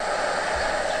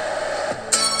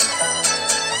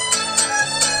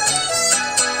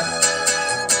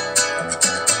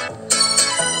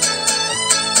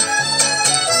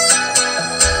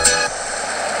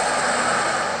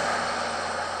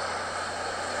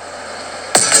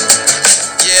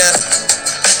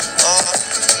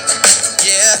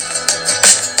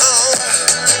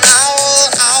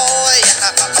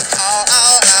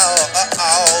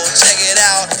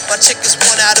My chick is 1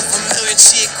 out of a million,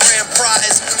 she a grand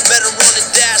prize. Met her on the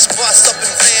dash, bust up in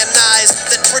Van Nuys.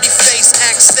 That pretty face,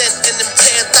 accent, and them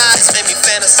tan thighs made me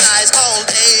fantasize all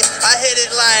day. I hit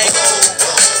it like boom,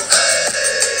 boom, hey.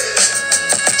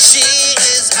 She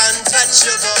is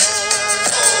untouchable.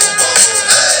 Boom,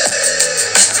 boom, hey.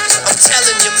 I'm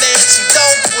telling you, man, she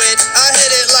don't quit. I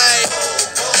hit it like boom,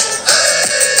 boom,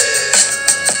 hey.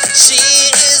 She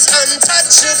is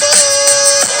untouchable.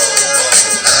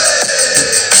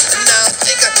 Now I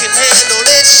think I can handle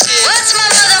this shit. What's my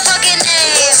motherfucking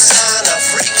name? Rosanna,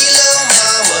 freaky little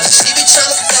mama. She be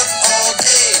tryna fuck all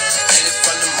day. Hit it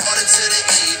from the morning to the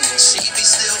evening. She be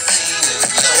still fiending.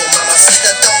 Little mama said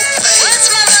that don't play. What's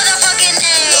my motherfucking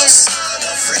name?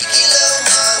 Rosanna, freaky little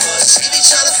mama. She be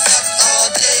tryna fuck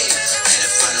all day. Hit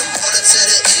it from the morning to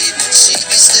the evening. She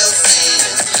be still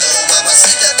fiending. Little mama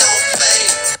said that don't play.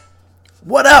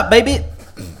 What up, baby?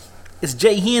 It's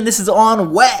Jay Hen. This is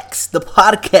On Wax, the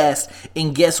podcast.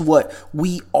 And guess what?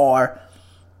 We are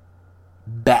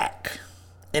back.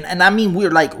 And I mean,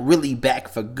 we're like really back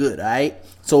for good, all right?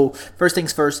 So first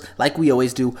things first, like we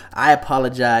always do, I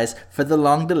apologize for the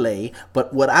long delay.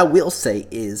 But what I will say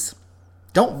is,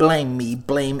 don't blame me,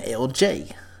 blame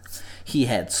LJ. He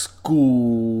had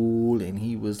school and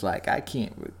he was like, I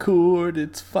can't record,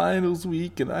 it's finals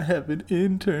week and I have an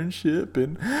internship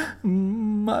and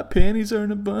my panties are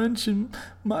in a bunch and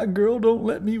my girl don't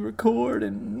let me record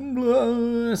and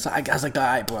blah. So I was like,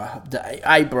 alright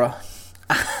bro,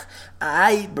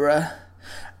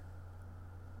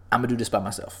 I'm gonna do this by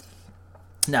myself.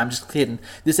 No, I'm just kidding.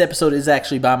 This episode is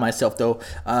actually by myself though,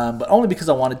 but only because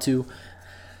I wanted to.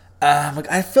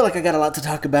 I feel like I got a lot to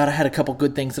talk about. I had a couple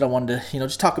good things that I wanted to,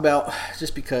 just talk about,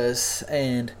 just because,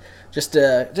 and just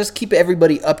keep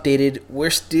everybody updated. We're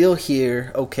still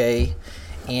here, okay,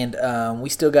 and we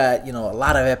still got a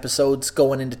lot of episodes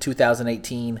going into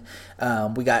 2018.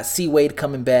 We got C Wade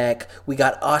coming back. We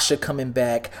got Asha coming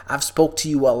back. I've spoke to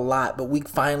you a lot, but we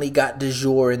finally got De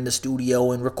Jour in the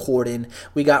studio and recording.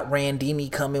 We got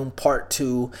Randini coming part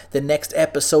 2. The next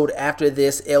episode after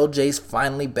this, LJ's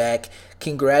finally back.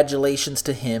 Congratulations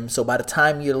to him. So by the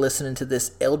time you're listening to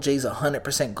this, LJ's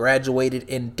 100% graduated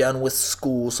and done with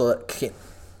school. So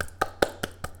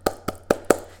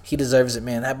he deserves it,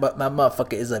 man. My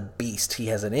motherfucker is a beast. He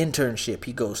has an internship.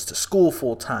 He goes to school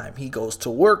full time. He goes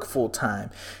to work full time.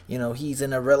 He's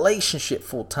in a relationship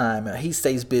full time. He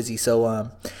stays busy. So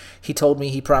he told me,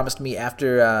 he promised me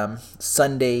after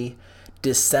Sunday,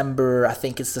 December, I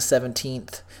think it's the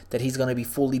 17th, that he's going to be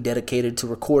fully dedicated to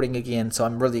recording again. So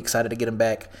I'm really excited to get him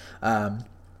back.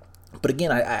 But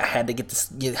again, I had to get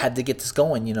this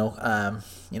going.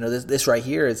 This right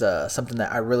here is something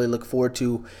that I really look forward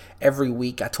to every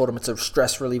week. I told him it's a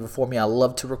stress reliever for me. I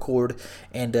love to record,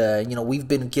 and we've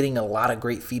been getting a lot of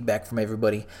great feedback from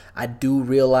everybody. I do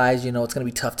realize it's going to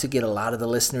be tough to get a lot of the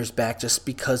listeners back just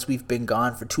because we've been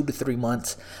gone for 2 to 3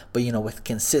 months. But with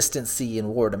consistency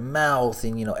and word of mouth,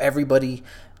 and everybody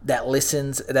that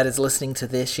is listening to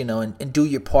this, and do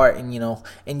your part, and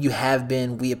you have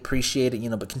been, we appreciate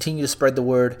it, but continue to spread the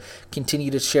word, continue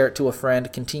to share it to a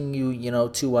friend, continue,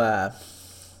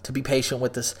 to be patient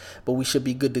with us, but we should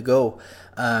be good to go.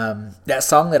 That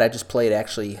song that I just played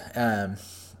actually,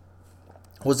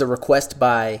 was a request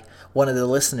by one of the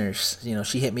listeners.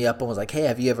 She hit me up and was like, hey,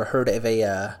 have you ever heard of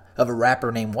a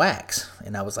rapper named Wax?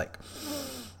 And I was like,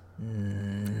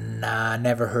 nah,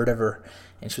 never heard of her.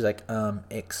 And she was like,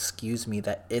 excuse me,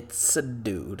 that it's a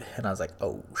dude. And I was like,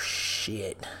 oh,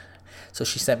 shit. So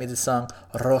she sent me the song,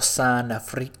 Rosanna,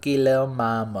 Freaky Little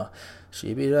Mama.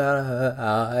 She be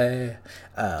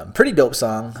pretty dope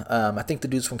song. I think the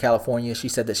dude's from California. She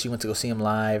said that she went to go see him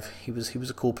live. He was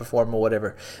a cool performer,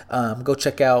 whatever. Go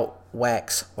check out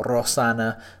Wax,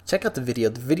 Rosanna. Check out the video.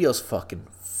 The video's fucking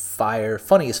fire.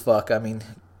 Funny as fuck. I mean,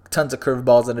 tons of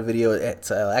curveballs in the video. It's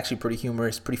actually pretty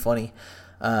humorous, pretty funny.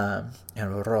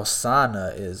 And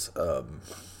Rosanna is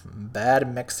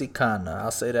bad Mexicana. I'll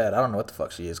say that. I don't know what the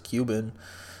fuck she is. Cuban.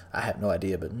 I have no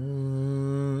idea, but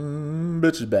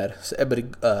bitch is bad. So everybody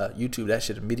YouTube that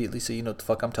shit immediately so you know what the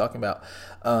fuck I'm talking about.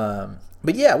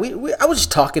 But yeah, I was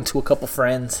just talking to a couple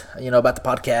friends, about the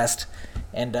podcast,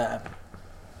 and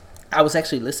I was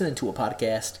actually listening to a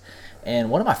podcast, and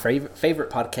one of my favorite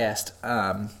podcasts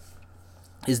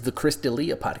is the Chris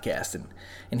D'Elia podcast,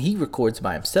 and he records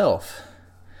by himself.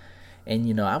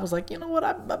 And I was like, you know what?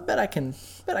 I bet I can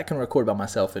record by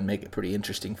myself and make it pretty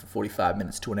interesting for 45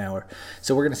 minutes to an hour.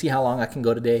 So we're gonna see how long I can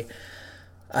go today,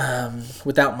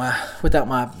 without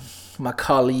my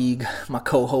colleague, my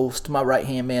co-host, my right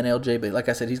hand man LJ. But like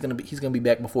I said, he's gonna be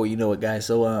back before you know it, guys.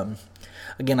 So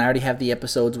again, I already have the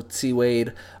episodes with C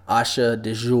Wade, Asha,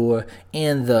 De Jour,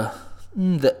 and the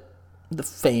the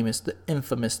famous, the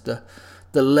infamous, the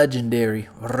legendary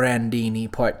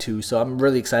Randini Part 2. So I'm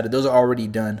really excited. Those are already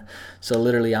done. So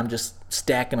literally, I'm just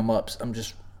stacking them up. I'm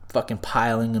just fucking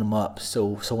piling them up.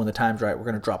 So when the time's right, we're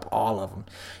gonna drop all of them.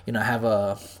 You know, I have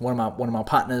one of my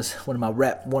partners, one of my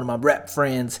rap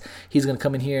friends. He's gonna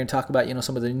come in here and talk about, you know,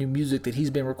 some of the new music that he's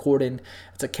been recording.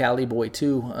 It's a Cali boy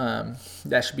too.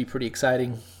 That should be pretty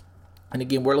exciting. And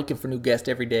again, we're looking for new guests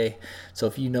every day. So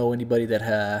if you know anybody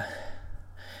that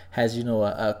has, you know,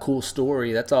 a cool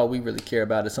story, that's all we really care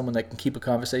about, is someone that can keep a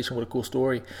conversation with a cool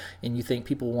story, and you think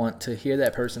people want to hear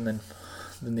that person, then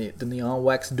the On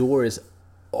Wax door is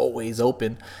always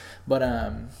open. But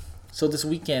so this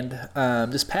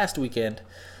past weekend,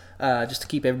 just to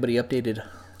keep everybody updated,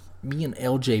 me and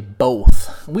LJ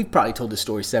both, we've probably told this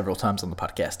story several times on the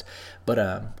podcast,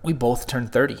 but we both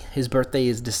turned 30. His birthday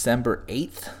is December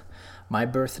 8th. My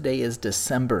birthday is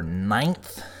December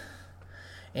 9th.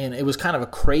 And it was kind of a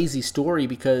crazy story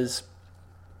because,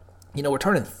 you know, we're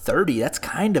turning 30. That's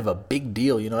kind of a big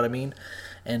deal, you know what I mean?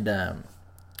 And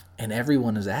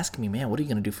everyone is asking me, man, what are you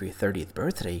gonna do for your 30th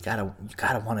birthday? You gotta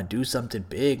want to do something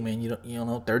big, man. You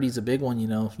know, 30's a big one. You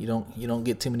know, you don't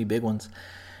get too many big ones.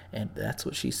 And that's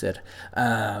what she said.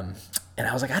 And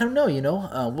I was like, I don't know, you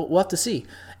know, we'll have to see.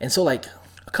 And so like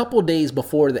a couple days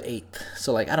before the 8th,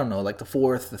 so like, I don't know, like the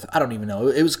 4th, I don't even know.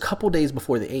 It was a couple days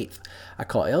before the 8th. I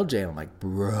call LJ and I'm like,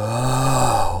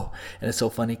 bro. And it's so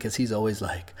funny because he's always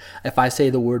like, if I say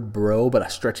the word bro, but I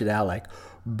stretch it out like,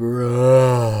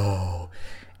 bro.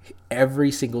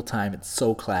 Every single time, it's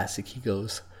so classic. He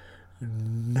goes,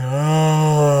 no.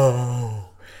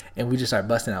 And we just start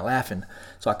busting out laughing.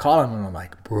 So I call him and I'm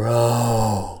like,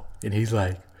 bro. And he's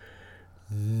like,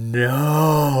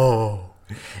 no.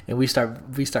 And we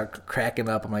start cracking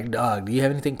up. I'm like, dog, do you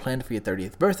have anything planned for your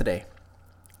 30th birthday?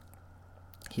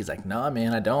 He's like, nah,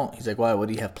 man, I don't. He's like, why? What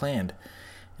do you have planned?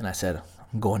 And I said,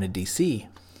 I'm going to DC.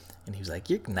 And he was like,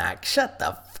 you're not, get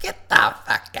the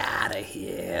fuck out of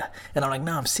here. And I'm like,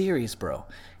 no, I'm serious, bro.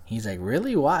 He's like,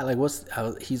 really? Why? Like,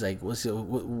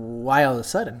 why all of a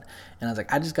sudden? And I was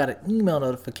like, I just got an email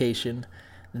notification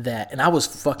that, and I was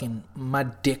fucking, my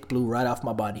dick blew right off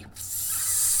my body.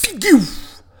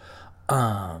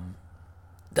 The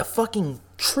fucking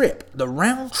trip, the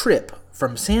round trip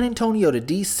from San Antonio to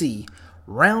DC,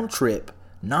 round trip,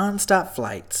 nonstop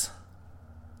flights,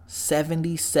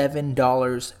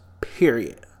 $77,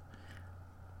 period.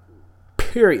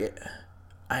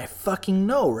 I fucking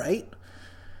know, right?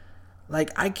 Like,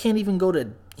 I can't even go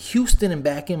to Houston and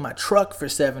back in my truck for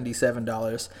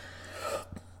 $77.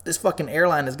 This fucking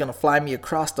airline is gonna fly me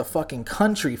across the fucking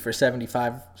country for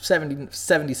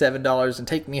 $77 and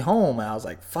take me home. And I was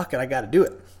like, fuck it, I gotta do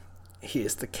it.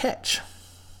 Here's the catch.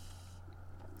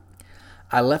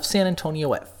 I left San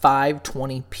Antonio at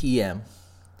 5:20 p.m.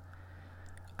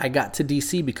 I got to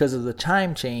DC because of the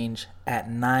time change at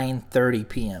 9:30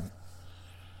 p.m.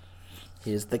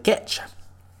 Here's the catch.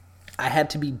 I had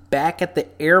to be back at the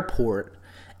airport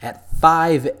at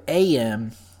 5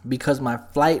 a.m. because my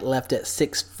flight left at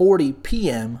 6:40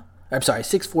 p.m. I'm sorry,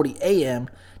 6:40 a.m.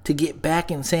 to get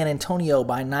back in San Antonio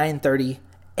by 9:30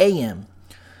 a.m.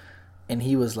 And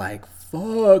he was like,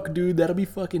 fuck, dude, that'll be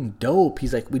fucking dope.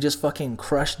 He's like, we just fucking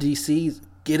crush DC,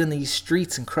 get in these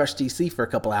streets and crush DC for a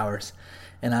couple hours.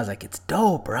 And I was like, it's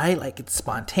dope, right? Like, it's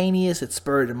spontaneous, it's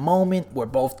spur of the moment. We're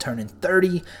both turning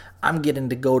 30. I'm getting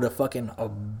to go to fucking a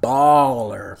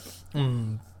baller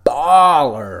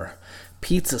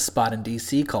pizza spot in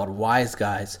DC called Wise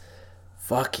Guys.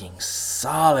 Fucking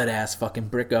solid ass fucking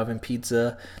brick oven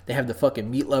pizza. They have the fucking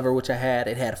meat lover, which I had.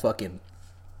 It had fucking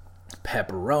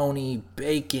pepperoni,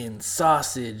 bacon,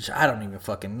 sausage. I don't even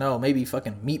fucking know. Maybe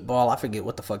fucking meatball. I forget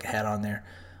what the fuck it had on there.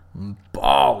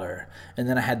 Baller. And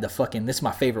then I had the fucking, this is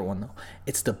my favorite one though.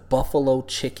 It's the buffalo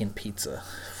chicken pizza.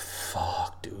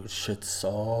 Fuck, dude. Shit's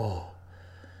so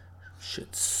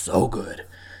good.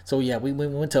 So yeah, we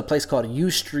went to a place called U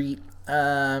Street.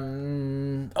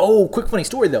 Quick funny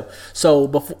story though. So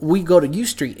before we go to U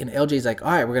Street, and LJ's like,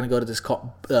 all right, we're gonna go to this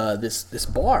this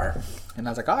bar. And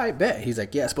I was like, all right, bet. He's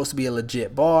like, yeah, it's supposed to be a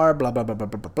legit bar, blah blah blah blah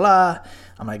blah blah blah.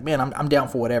 I'm like, man, I'm down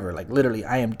for whatever. Like, literally,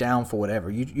 I am down for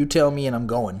whatever. You tell me and I'm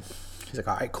going. He's like,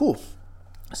 all right, cool.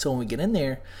 So when we get in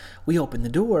there, we open the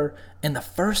door, and the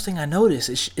first thing I notice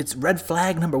is it's red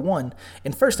flag number 1.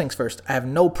 And first things first, I have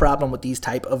no problem with these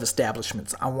type of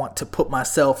establishments. I want to put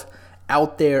myself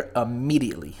out there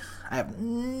immediately. I have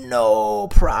no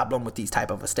problem with these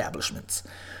type of establishments.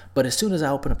 But as soon as I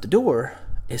open up the door,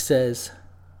 it says,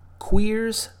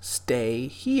 queers stay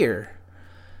here.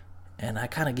 And I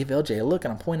kind of give LJ a look,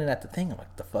 and I'm pointing at the thing. I'm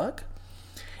like, the fuck?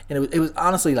 And it was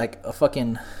honestly like a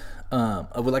fucking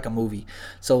with like a movie.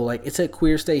 So like it said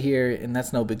queer stay here, and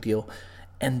that's no big deal.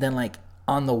 And then like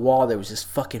on the wall there was this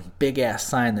fucking big ass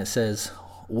sign that says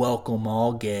welcome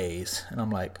all gays, and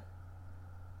I'm like,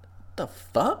 what the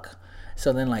fuck?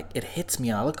 So then like it hits me,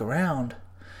 and I look around,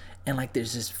 and like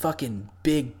there's this fucking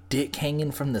big dick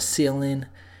hanging from the ceiling,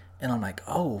 and I'm like,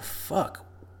 oh fuck,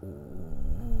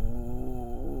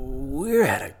 we're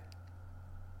at a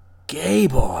gay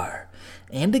bar.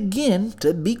 And again,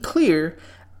 to be clear,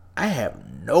 I have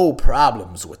no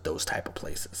problems with those type of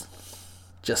places,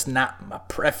 just not my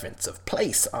preference of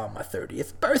place on my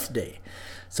 30th birthday.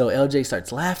 So LJ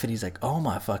starts laughing. He's like, oh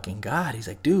my fucking God. He's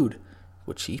like, dude,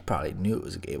 which he probably knew it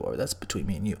was a gay bar. That's between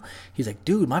me and you. He's like,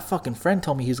 dude, my fucking friend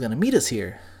told me he was going to meet us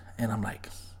here. And I'm like,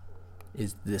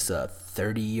 is this a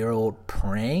 30-year-old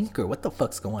prank or what the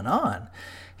fuck's going on?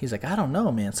 He's like, I don't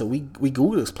know, man. So we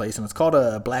Googled this place, and it's called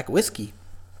a Black Whiskey.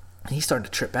 And he started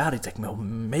to trip out. He's like, well,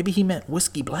 maybe he meant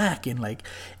Whiskey Black. And like,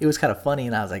 it was kind of funny.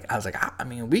 And I was like, I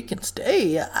mean, we can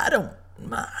stay. I don't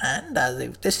mind.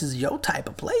 If this is your type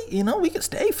of place, you know, we can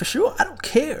stay for sure. I don't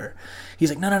care. He's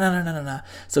like, no.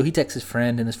 So he texts his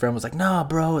friend, and his friend was like, nah,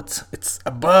 bro, it's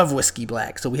above Whiskey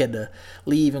Black. So we had to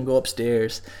leave and go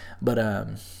upstairs. But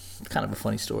kind of a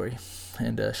funny story.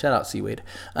 And shout out C-Wade.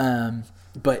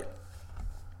 But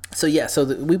so yeah, so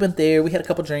we went there. We had a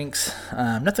couple drinks.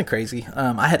 Nothing crazy.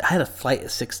 I had a flight at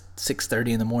 6:30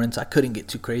 in the morning, so I couldn't get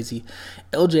too crazy.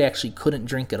 LJ actually couldn't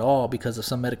drink at all because of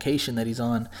some medication that he's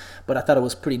on. But I thought it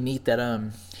was pretty neat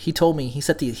that he told me he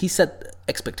set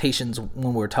expectations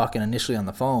when we were talking initially on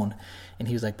the phone, and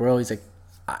he was like, bro, he's like,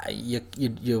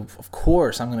 you of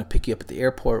course I'm gonna pick you up at the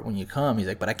airport when you come. He's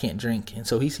like, but I can't drink. And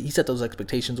so he set those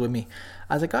expectations with me.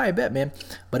 I was like, all right, bet, man.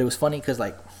 But it was funny because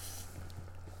like,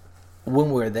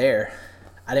 when we were there,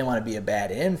 I didn't want to be a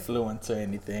bad influence or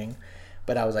anything,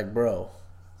 but I was like, bro,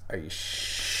 are you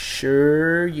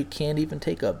sure you can't even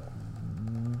take a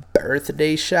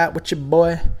birthday shot with your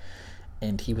boy?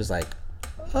 And he was like,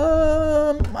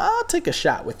 I'll take a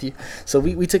shot with you. So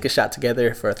we took a shot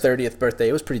together for a 30th birthday.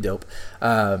 It was pretty dope.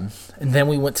 And then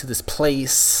we went to this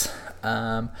place.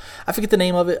 I forget the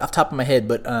name of it off the top of my head,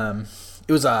 but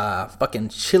it was a fucking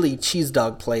chili cheese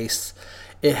dog place.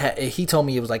 He told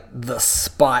me it was like the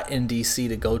spot in DC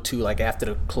to go to, like after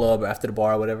the club or after the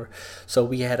bar or whatever. So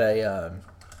we had a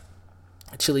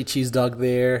chili cheese dog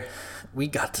there. We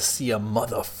got to see a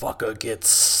motherfucker get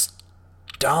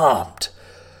stomped.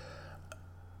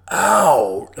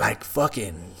 Oh, like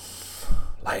fucking,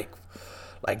 like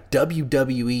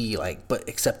WWE, like, but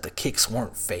except the kicks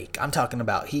weren't fake. I'm talking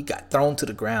about he got thrown to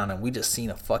the ground, and we just seen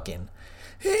a fucking,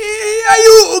 hey, are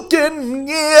you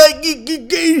okay?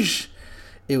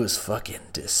 It was fucking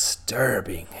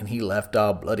disturbing, and he left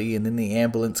all bloody, and then the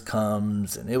ambulance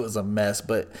comes, and it was a mess.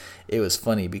 But it was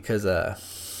funny because I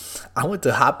went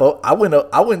to hop up. I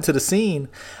went to the scene.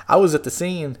 I was at the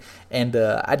scene, and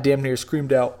I damn near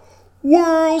screamed out,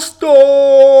 "World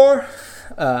Star!"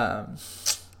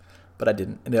 But I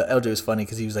didn't. And LJ was funny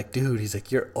because he was like, "Dude," he's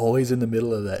like, "you're always in the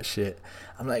middle of that shit."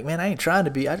 I'm like, "Man, I ain't trying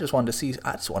to be. I just want to see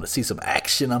some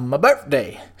action on my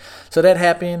birthday." So that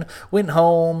happened. Went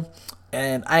home.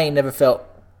 And I ain't never felt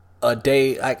a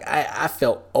day, like, I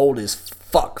felt old as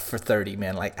fuck for 30,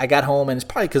 man. Like, I got home, and it's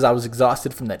probably because I was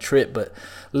exhausted from that trip, but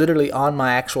literally on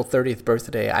my actual 30th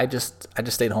birthday, I just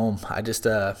stayed home. I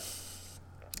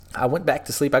went back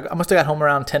to sleep. I must have got home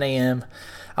around 10 a.m.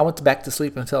 I went back to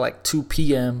sleep until, like, 2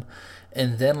 p.m.,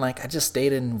 and then, like, I just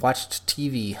stayed and watched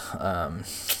TV.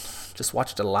 Just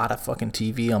watched a lot of fucking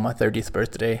TV on my 30th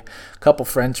birthday. A couple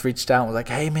friends reached out and was like,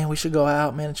 hey, man, we should go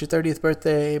out, man. It's your 30th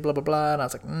birthday, blah, blah, blah. And I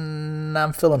was like, nah,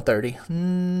 I'm feeling 30.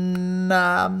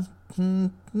 Nah,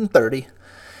 I'm 30.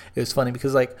 It was funny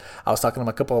because, like, I was talking to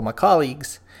a couple of my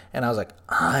colleagues, and I was like,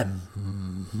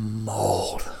 I'm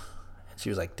mold. And she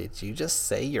was like, did you just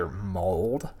say you're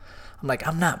mold? I'm like,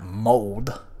 I'm not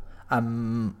mold.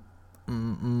 I'm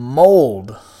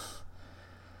mold.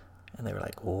 And they were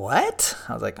like, what?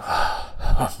 I was like,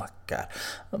 oh my God.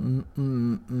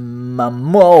 My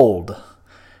mold.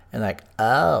 And like,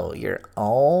 oh, you're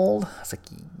old? I was like,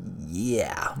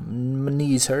 yeah. My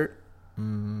knees hurt.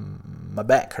 My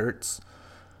back hurts.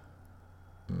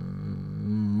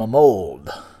 My mold.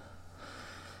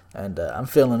 And I'm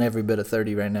feeling every bit of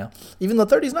 30 right now. Even though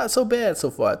 30 is not so bad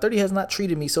so far. 30 has not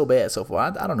treated me so bad so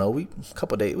far. I don't know. We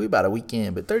about a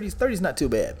weekend, but 30's not too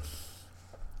bad.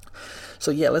 So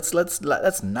yeah,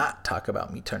 let's not talk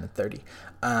about me turning 30,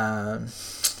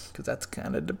 because that's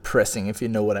kind of depressing if you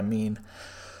know what I mean.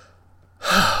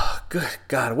 Good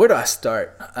God, where do I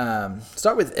start?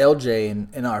 Start with LJ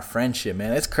and our friendship,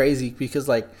 man. It's crazy because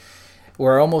like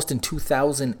We're almost in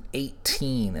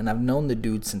 2018, and I've known the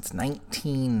dude since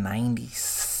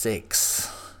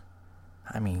 1996.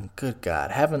 I mean, good God,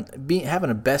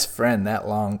 having a best friend that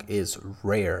long is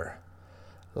rare.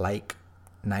 Like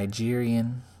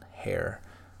Nigerian hair.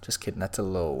 Just kidding. That's a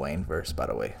Lil Wayne verse, by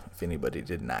the way, if anybody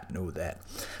did not know that.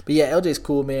 But yeah, LJ's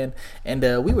cool, man. And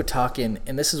we were talking,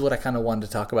 and this is what I kind of wanted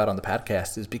to talk about on the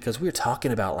podcast, is because we were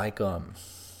talking about like how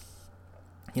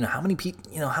many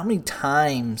people, how many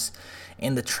times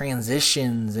and the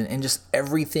transitions and just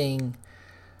everything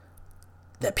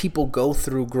that people go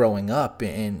through growing up,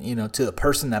 and to the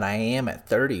person that I am at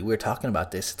 30. We were talking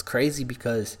about this. It's crazy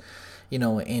because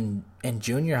in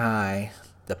junior high,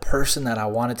 the person that I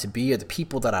wanted to be, or the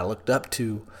people that I looked up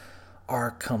to,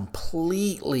 are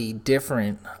completely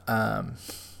different than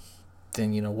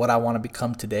what I want to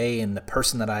become today, and the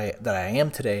person that I am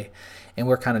today. And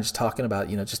we're kind of just talking about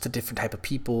just a different type of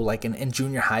people. Like in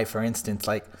junior high, for instance,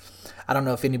 like I don't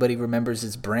know if anybody remembers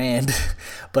his brand,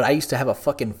 but I used to have a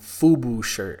fucking FUBU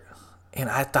shirt, and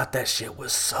I thought that shit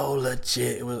was so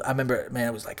legit. I remember, man,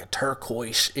 it was like a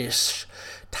turquoise-ish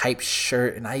type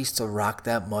shirt, and I used to rock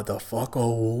that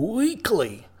motherfucker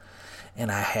weekly.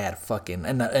 And I had fucking,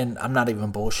 and I'm not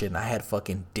even bullshitting, I had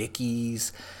fucking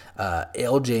Dickies.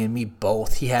 LJ and me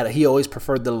both. He always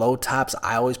preferred the low tops.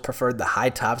 I always preferred the high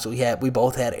tops. We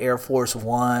both had Air Force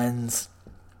Ones.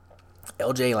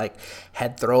 LJ like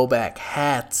had throwback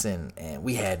hats, and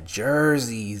we had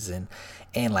jerseys, and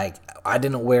like I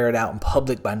didn't wear it out in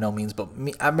public by no means, but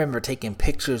I remember taking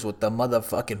pictures with the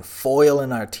motherfucking foil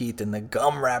in our teeth and the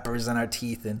gum wrappers in our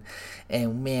teeth,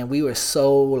 and man, we were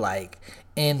so like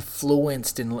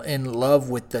influenced and in love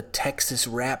with the Texas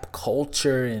rap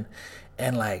culture,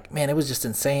 and like, man, it was just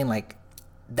insane. Like,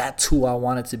 that's who I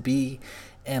wanted to be,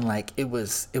 and like it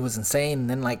was insane. And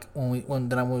then like when we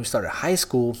started high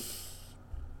school,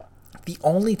 the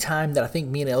only time that I think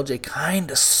me and LJ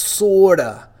kind of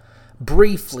sorta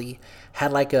briefly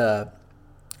had like a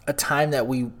time that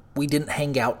we didn't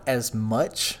hang out as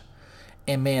much.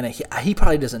 And man, he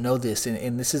probably doesn't know this,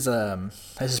 and this is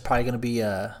probably gonna be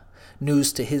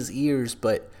news to his ears,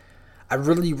 but I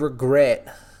really regret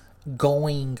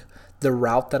going the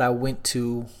route that I went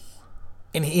to.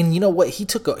 And you know what, he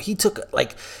took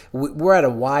like, we're at a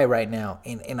Y right now,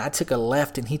 and I took a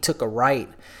left and he took a right.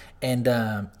 And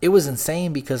it was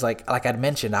insane because like I'd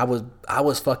mentioned, I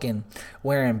was fucking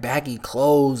wearing baggy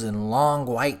clothes and long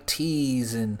white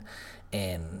tees and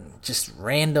just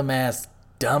random ass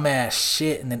dumbass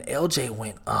shit. And then LJ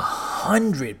went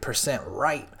 100%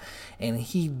 right, and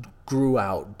he grew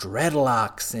out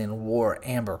dreadlocks and wore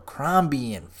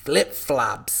Abercrombie and flip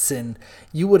flops, and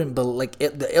you wouldn't believe, like,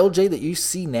 the LJ that you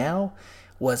see now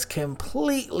was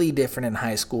completely different in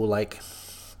high school. Like.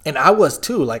 And I was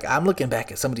too. Like, I'm looking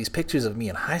back at some of these pictures of me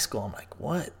in high school. I'm like,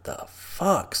 what the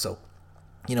fuck? So,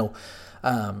 and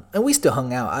we still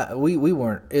hung out. We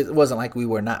weren't. It wasn't like we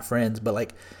were not friends, but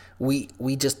like we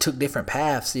just took different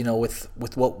paths. With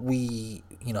what we,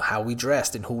 how we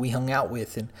dressed and who we hung out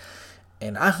with,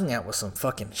 and I hung out with some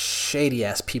fucking shady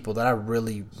ass people that I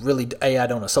really, really, A, I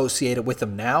don't associate it with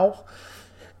them now,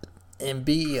 and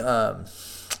B,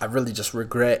 I really just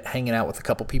regret hanging out with a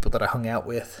couple people that I hung out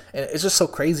with. And it's just so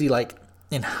crazy, like,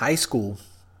 in high school,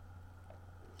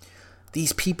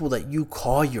 these people that you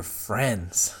call your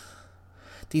friends,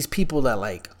 these people that,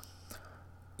 like,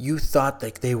 you thought,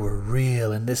 like, they were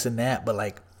real and this and that, but,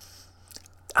 like,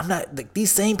 I'm not, like,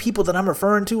 these same people that I'm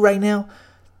referring to right now,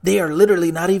 they are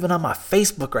literally not even on my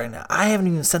Facebook right now. I haven't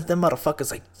even sent them motherfuckers,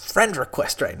 like, friend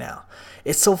request right now.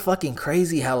 It's so fucking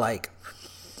crazy how, like,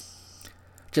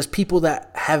 just people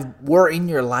that were in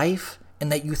your life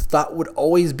and that you thought would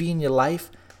always be in your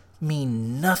life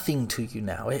mean nothing to you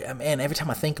now. Man, every time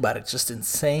I think about it, it's just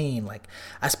insane. Like,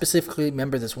 I specifically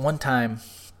remember this one time,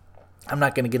 I'm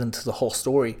not going to get into the whole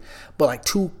story, but like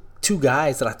two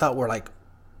guys that I thought were like,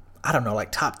 I don't know,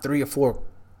 like top 3 or 4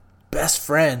 best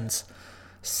friends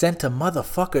sent a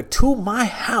motherfucker to my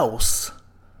house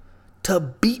to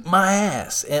beat my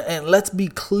ass. And let's be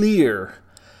clear,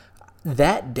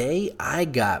 that day, I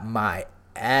got my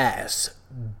ass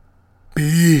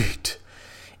beat.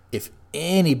 If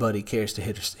anybody cares to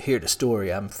hear the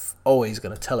story, I'm always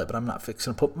going to tell it, but I'm not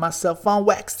fixing to put myself on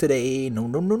wax today.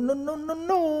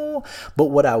 No.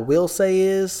 But what I will say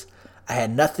is, I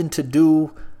had nothing to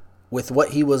do with what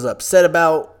he was upset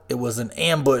about. It was an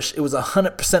ambush. It was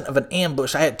 100% of an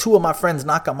ambush. I had 2 of my friends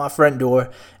knock on my front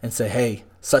door and say, hey,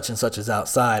 such and such is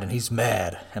outside and he's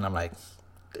mad. And I'm like,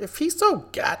 if he's so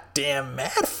goddamn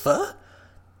mad for,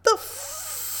 the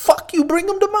fuck you bring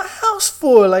him to my house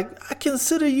for? Like, I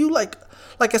consider you like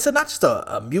I said, not just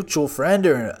a mutual friend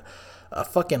or a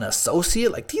fucking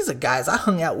associate. Like, these are guys I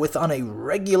hung out with on a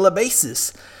regular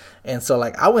basis. And so,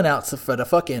 like, I went out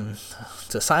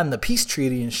to sign the peace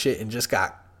treaty and shit and just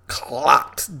got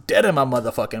clocked dead in my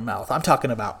motherfucking mouth. I'm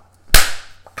talking about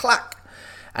clock.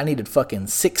 I needed fucking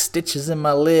 6 stitches in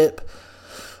my lip.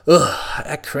 Ugh,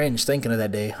 I cringe thinking of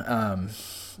that day.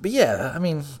 But yeah, I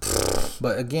mean,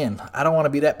 but again, I don't want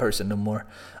to be that person no more.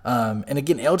 And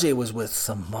again, LJ was with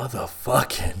some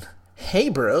motherfucking, hey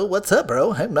bro, what's up,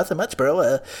 bro? Hey, nothing much,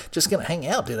 bro. Just gonna hang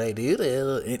out today, dude.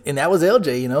 And that was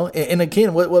LJ, you know. And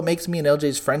again, what makes me and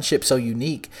LJ's friendship so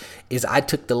unique is I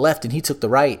took the left and he took the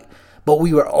right, but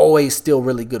we were always still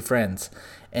really good friends.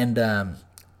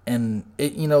 And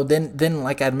it, you know, then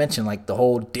like I mentioned, like the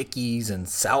whole Dickies and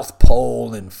South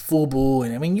Pole and Fubu,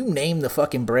 and I mean, you name the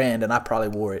fucking brand, and I probably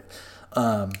wore it.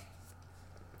 But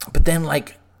then,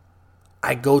 like,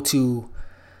 I go to,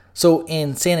 so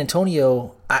in San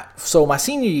Antonio, so my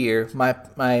senior year, my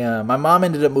mom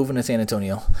ended up moving to San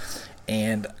Antonio,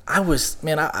 and I was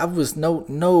I'm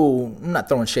not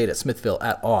throwing shade at Smithville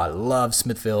at all. I love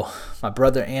Smithville. My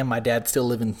brother and my dad still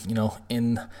live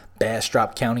in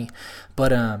Bastrop County,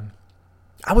 but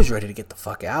I was ready to get the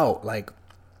fuck out. Like,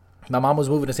 my mom was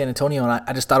moving to San Antonio, and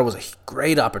I just thought it was a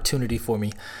great opportunity for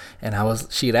me. And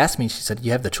she had asked me, she said,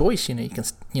 you have the choice, you can,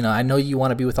 I know you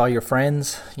want to be with all your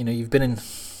friends, you've been in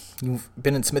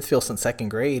Smithville since 2nd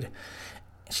grade.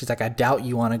 She's like, I doubt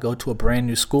you want to go to a brand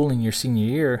new school in your senior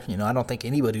year. I don't think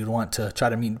anybody would want to try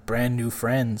to meet brand new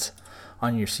friends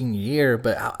on your senior year.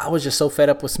 But I was just so fed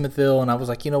up with Smithville, and I was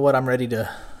like, you know what, I'm ready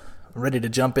to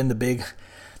jump in the big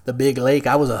lake.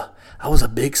 I was a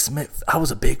big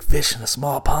fish in a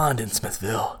small pond in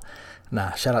Smithville.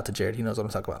 Nah, shout out to Jared. He knows what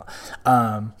I'm talking about.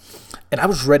 And I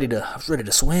was ready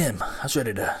to swim. I was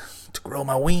ready to grow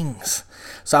my wings.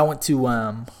 So I went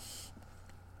to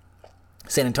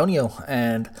San Antonio,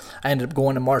 and I ended up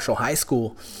going to Marshall High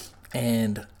School,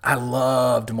 and I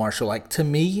loved Marshall. Like, to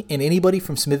me, and anybody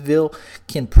from Smithville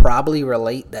can probably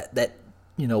relate that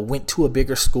went to a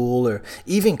bigger school, or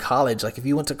even college. Like, if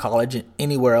you went to college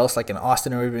anywhere else, like in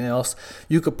Austin or everything else,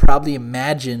 you could probably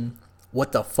imagine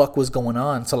what the fuck was going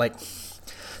on. So, like,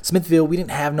 Smithville, we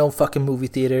didn't have no fucking movie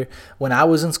theater. When I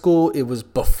was in school, it was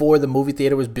before the movie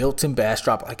theater was built in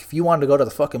Bastrop. Like, if you wanted to go to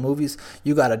the fucking movies,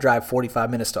 you got to drive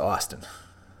 45 minutes to Austin.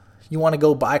 You want to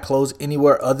go buy clothes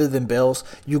anywhere other than Bell's,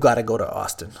 you got to go to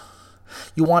Austin.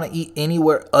 You want to eat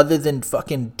anywhere other than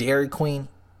fucking Dairy Queen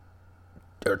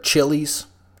or Chili's,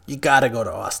 you got to go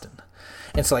to Austin.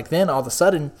 And so, like, then all of a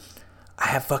sudden, I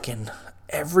have fucking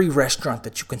every restaurant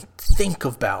that you can think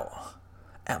about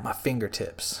at my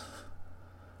fingertips.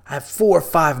 I have 4 or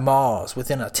 5 malls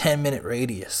within a 10-minute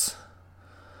radius.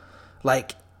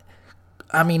 Like,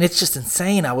 I mean, it's just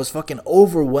insane. I was fucking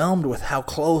overwhelmed with how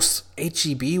close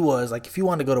H-E-B was. Like, if you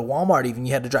wanted to go to Walmart even,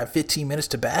 you had to drive 15 minutes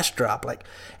to Bastrop. Like,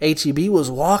 H-E-B was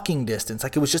walking distance.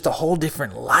 Like, it was just a whole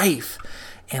different life.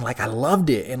 And, like, I loved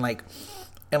it. And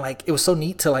it was so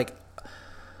neat to, like,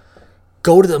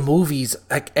 go to the movies,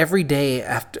 like, every day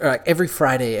after, like, every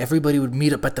Friday, everybody would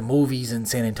meet up at the movies in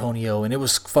San Antonio. And it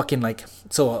was fucking, like,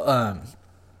 so,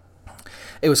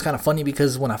 it was kind of funny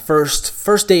because when I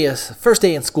first day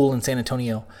in school in San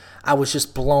Antonio, I was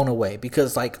just blown away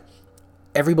because, like,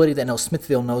 everybody that knows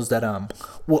Smithville knows that I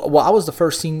was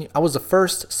the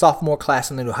first sophomore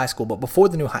class in the new high school. But before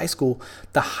the new high school,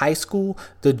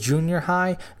 the junior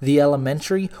high, the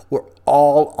elementary were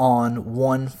all on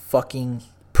one fucking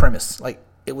premise. Like,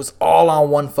 it was all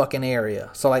on one fucking area.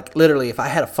 So, like, literally, if I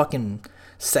had a fucking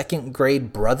 2nd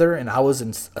grade brother and I was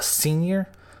a senior,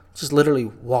 just literally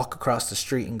walk across the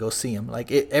street and go see him.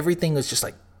 Like, everything was just,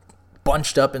 like,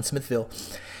 bunched up in Smithville.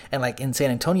 And, like, in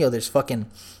San Antonio, there's fucking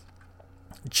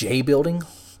J building.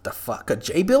 The fuck, a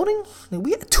J building? I mean,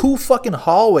 we had 2 fucking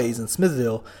hallways in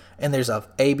Smithville, and there's a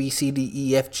A, B, C, D,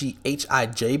 E, F, G, H, I,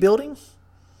 J building?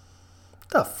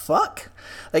 The fuck?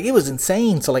 Like, it was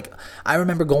insane. So, like, I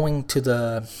remember going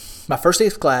to my first day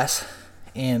of class,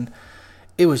 and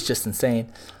it was just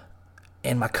insane.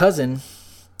 And my cousin,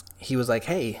 he was like,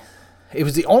 hey, it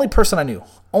was the only person I knew.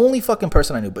 Only fucking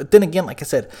person I knew. But then again, like I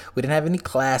said, we didn't have any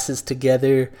classes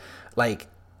together. Like,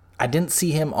 I didn't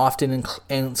see him often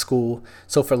in school.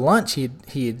 So for lunch, he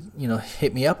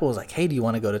hit me up and was like, hey, do you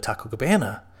want to go to Taco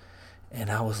Cabana?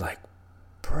 And I was like,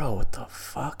 bro, what the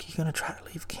fuck? You going to try to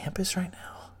leave campus right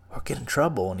now or get in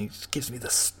trouble? And he just gives me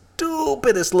the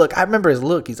stupidest look. I remember his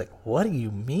look. He's like, what do you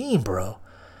mean, bro?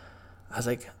 I was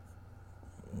like,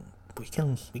 we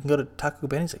can go to Taco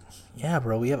Cabana. He's like, yeah,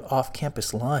 bro, we have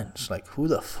off-campus lunch. Like, who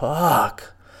the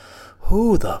fuck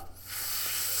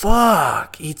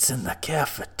eats in the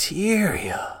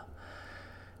cafeteria?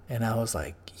 And I was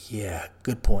like, yeah,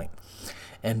 good point.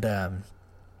 And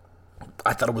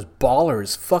I thought it was baller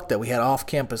as fuck that we had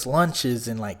off-campus lunches,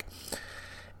 and like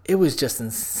it was just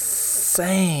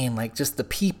insane, like just the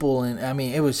people. And I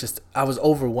mean, it was just, I was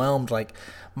overwhelmed. Like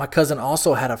my cousin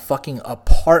also had a fucking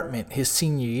apartment his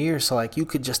senior year, so like you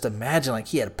could just imagine, like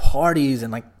he had parties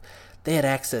and like they had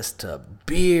access to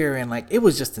beer, and like it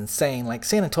was just insane. Like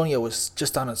San Antonio was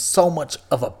just on so much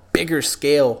of a bigger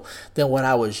scale than what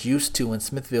I was used to in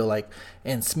Smithville. Like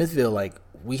in Smithville, like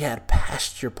we had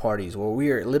pasture parties where we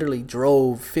were literally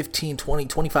drove 15, 20,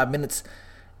 25 minutes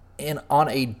in on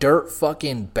a dirt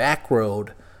fucking back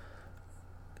road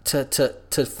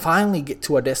to finally get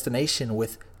to our destination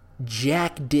with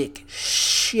jack dick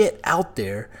shit out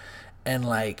there. And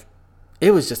like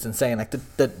it was just insane. Like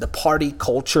the party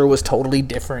culture was totally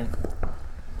different.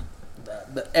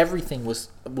 The everything was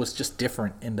just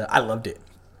different, and I loved it.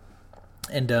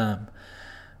 And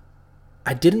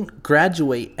I didn't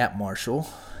graduate at Marshall.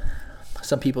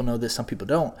 Some people know this, some people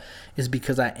don't. Is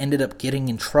because I ended up getting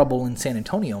in trouble in San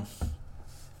Antonio.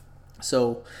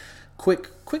 So, quick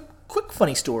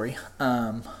funny story.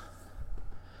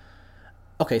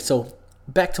 Okay, so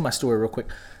back to my story real quick.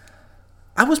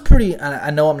 I was pretty, I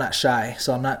know I'm not shy,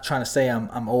 so I'm not trying to say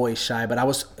I'm always shy, but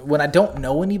when I don't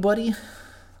know anybody,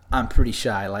 I'm pretty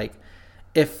shy. Like,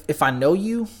 if I know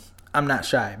you, I'm not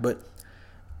shy, but,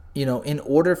 you know, in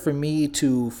order for me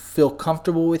to feel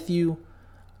comfortable with you,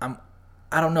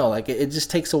 I don't know, like, it just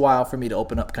takes a while for me to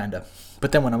open up, kind of.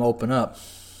 But then when I'm open up,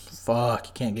 fuck,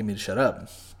 you can't get me to shut up.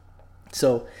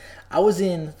 So, I was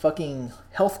in fucking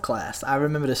health class. I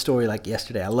remember the story like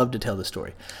yesterday. I love to tell the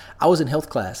story. I was in health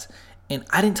class, and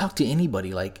I didn't talk to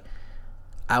anybody. Like,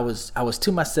 I was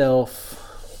to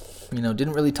myself, you know,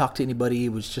 didn't really talk to anybody. It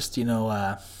was just, you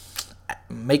know,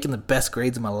 making the best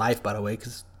grades of my life, by the way,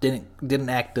 because didn't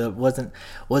act up, wasn't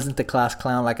the class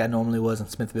clown like I normally was in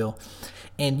Smithville.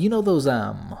 And you know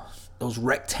those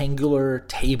rectangular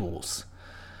tables,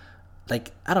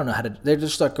 like, I don't know how to, they're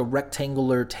just like a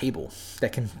rectangular table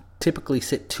that can typically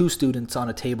sit two students on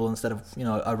a table instead of, you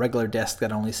know, a regular desk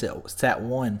that only sat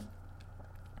one.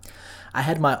 I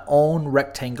had my own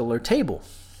rectangular table,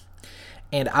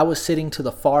 and I was sitting to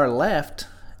the far left,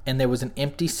 and there was an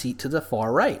empty seat to the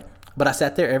far right. But I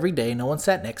sat there every day. No one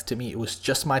sat next to me. It was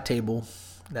just my table.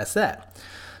 That's that.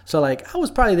 So, like, I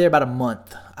was probably there about a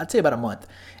month. I'd say about a month.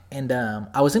 And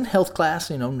I was in health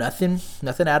class, you know, nothing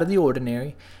out of the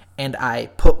ordinary. And I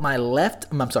put my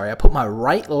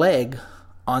right leg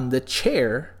on the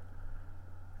chair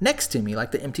next to me,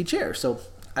 like the empty chair. So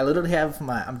I literally have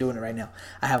I'm doing it right now.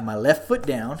 I have my left foot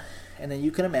down, and then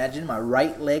you can imagine my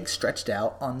right leg stretched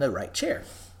out on the right chair.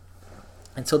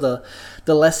 And so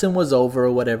the lesson was over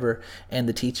or whatever, and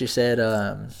the teacher said,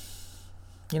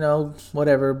 you know,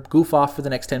 whatever, goof off for the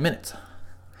next 10 minutes.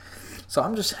 So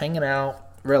I'm just hanging out,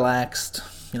 relaxed,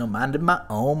 you know, minding my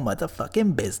own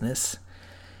motherfucking business.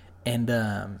 And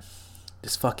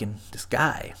this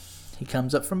guy, he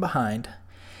comes up from behind,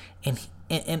 and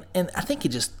I think he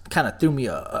just kind of threw me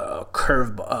a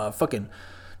curve, fucking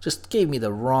just gave me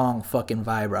the wrong fucking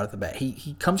vibe right off the bat.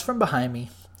 He comes from behind me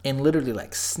and literally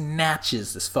like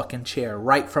snatches this fucking chair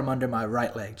right from under my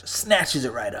right leg, just snatches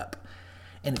it right up,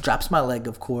 and it drops my leg,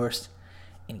 of course.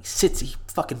 And he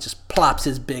fucking just plops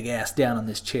his big ass down on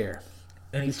this chair,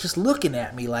 and he's just looking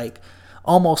at me like,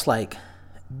 almost like,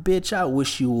 bitch, I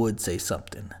wish you would say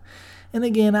something. And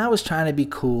again, I was trying to be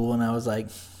cool, and I was like,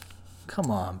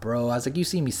 come on, bro. I was like, you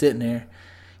see me sitting there.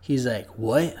 He's like,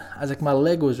 what? I was like, my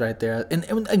leg was right there.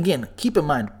 And again, keep in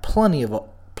mind, plenty of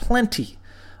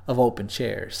open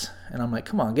chairs. And I'm like,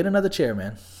 come on, get another chair,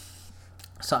 man.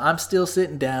 So I'm still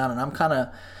sitting down, and I'm kind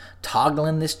of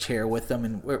toggling this chair with him,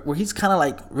 and where he's kind of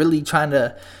like really trying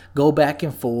to go back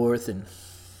and forth. And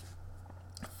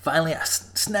finally, I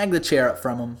snagged the chair up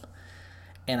from him,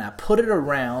 and I put it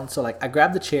around. So like, I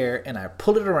grabbed the chair and I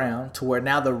pulled it around to where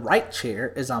now the right chair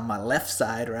is on my left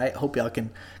side, right? Hope y'all can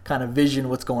kind of vision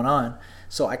what's going on.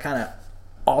 So I kind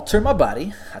of turned my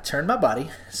body.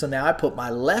 So now I put my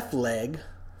left leg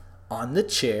on the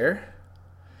chair,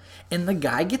 and the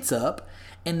guy gets up,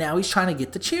 and now he's trying to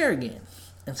get the chair again.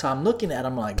 And so I'm looking at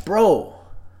him like, bro,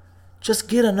 just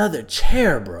get another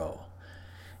chair, bro.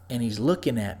 And he's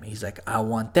looking at me. He's like, I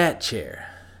want that chair.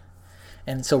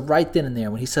 And so right then and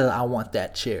there, when he said, I want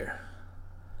that chair,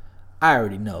 I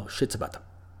already know shit's about to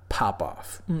pop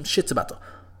off. Shit's about to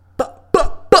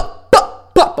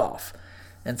pop off.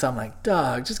 And so I'm like,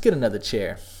 dog, just get another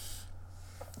chair.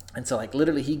 And so like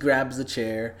literally he grabs the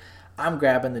chair, I'm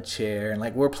grabbing the chair, and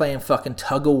like we're playing fucking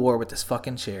tug of war with this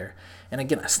fucking chair. And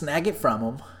again, I snag it from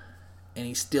him, and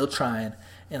he's still trying.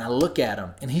 And I look at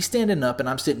him, and he's standing up, and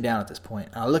I'm sitting down at this point.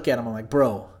 And I look at him, I'm like,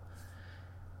 bro,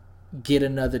 get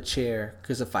another chair,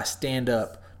 because if I stand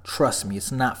up, trust me,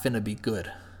 it's not finna be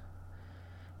good.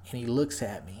 And he looks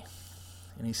at me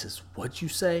and he says, what'd you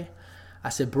say? I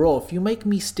said, bro, if you make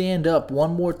me stand up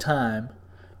one more time,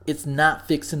 it's not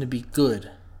fixing to be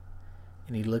good.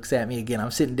 And he looks at me again.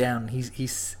 I'm sitting down.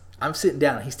 I'm sitting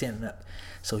down and he's standing up.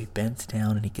 So he bends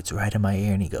down and he gets right in my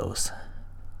ear and he goes,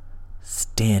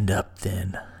 stand up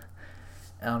then.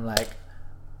 And I'm like,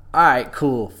 all right,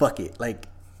 cool, fuck it. Like,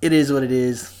 it is what it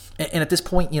is. And at this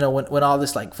point, you know, when all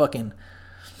this like fucking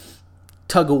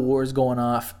tug of war is going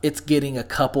off, it's getting a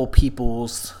couple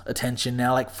people's attention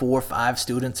now. Like 4 or 5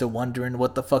 students are wondering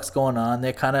what the fuck's going on.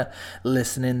 They're kind of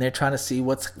listening. They're trying to see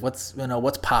what's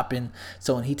popping.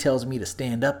 So when he tells me to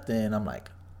stand up, then I'm like,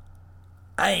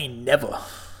 I ain't never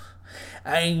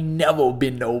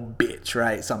been no bitch,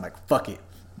 right? So I'm like, fuck it.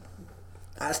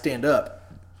 I stand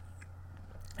up.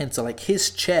 And so like his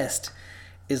chest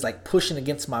is like pushing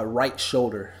against my right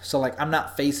shoulder. So like I'm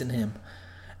not facing him.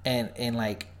 And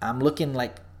like I'm looking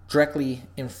like directly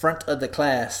in front of the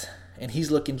class and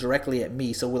he's looking directly at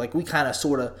me. So we kind of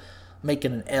sort of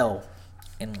making an L.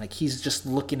 And like he's just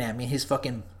looking at me. His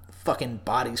fucking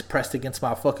body's pressed against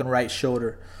my fucking right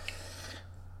shoulder.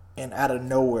 And out of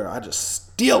nowhere, I just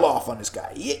steal off on this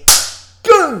guy. Yeah.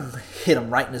 Boom! Hit him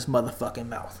right in his motherfucking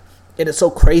mouth. And it's so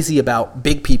crazy about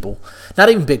big people. Not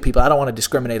even big people. I don't want to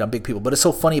discriminate on big people. But it's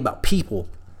so funny about people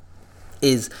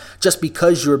is just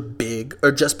because you're big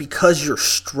or just because you're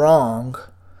strong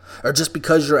or just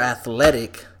because you're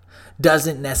athletic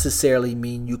doesn't necessarily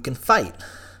mean you can fight.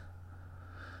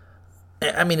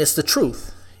 I mean, it's the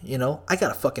truth. You know, I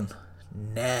got a fucking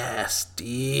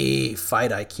nasty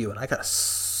fight IQ and I got a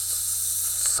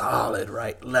solid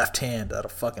left hand that'll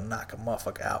fucking knock a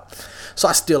motherfucker out. So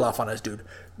I steal off on this dude.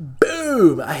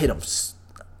 Boom! I hit him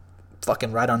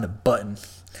fucking right on the button.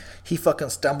 He fucking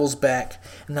stumbles back,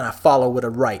 and then I follow with a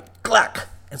right. Clack!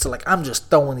 And so, like, I'm just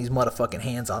throwing these motherfucking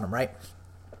hands on him, right?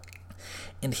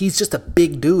 And he's just a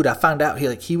big dude. I found out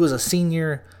he was a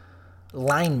senior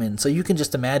lineman. So you can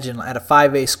just imagine at a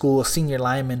 5A school, a senior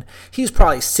lineman, he was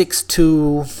probably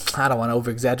 6'2". I don't want to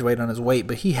over-exaggerate on his weight,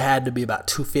 but he had to be about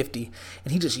 250.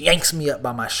 And he just yanks me up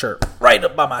by my shirt, right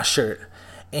up by my shirt.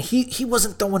 And he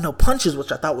wasn't throwing no punches,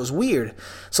 which I thought was weird.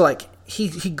 So, like, he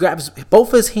grabs,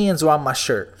 both his hands are on my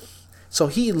shirt. So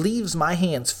he leaves my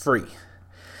hands free.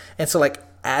 And so, like,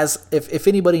 as if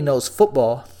anybody knows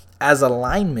football, as a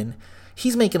lineman,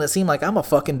 he's making it seem like I'm a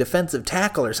fucking defensive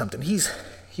tackle or something. He's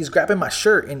grabbing my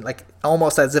shirt and like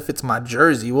almost as if it's my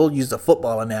jersey. We'll use the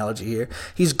football analogy here.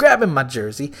 He's grabbing my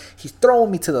jersey. He's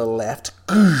throwing me to the left.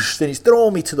 Goosh. Then he's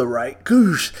throwing me to the right.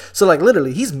 Goosh. So like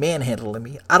literally he's manhandling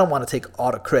me. I don't want to take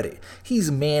all the credit. He's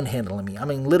manhandling me. I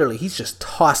mean literally he's just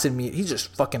tossing me. He's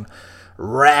just fucking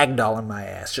ragdolling my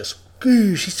ass. Just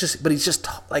goosh.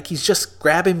 He's just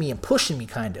grabbing me and pushing me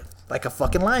kind of like a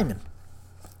fucking lineman.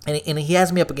 And he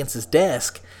has me up against his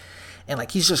desk. And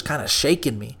like he's just kind of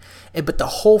shaking me. But the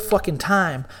whole fucking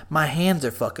time, my hands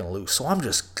are fucking loose. So I'm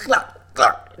just glop,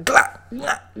 glop, glop,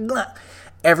 glop, glop.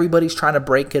 Everybody's trying to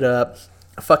break it up.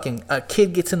 A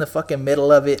kid gets in the fucking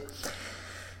middle of it.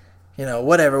 You know,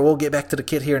 whatever. We'll get back to the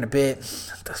kid here in a bit.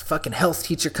 The fucking health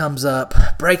teacher comes up,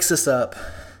 breaks us up.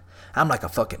 I'm like a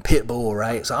fucking pit bull,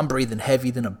 right? So I'm breathing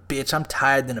heavy than a bitch. I'm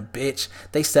tired than a bitch.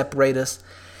 They separate us.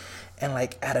 And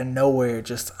like out of nowhere,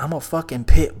 I'm a fucking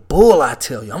pit bull, I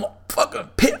tell you. I'm a fucking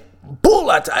pit bull,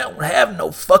 I don't have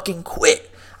no fucking quit.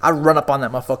 I run up on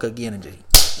that motherfucker again and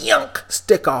just yunk,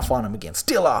 stick off on him again,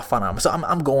 steal off on him. So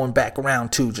I'm going back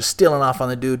round 2, just stealing off on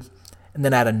the dude. And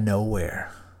then out of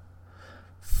nowhere,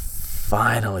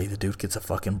 finally the dude gets a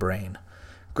fucking brain.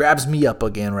 Grabs me up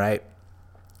again, right?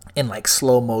 In like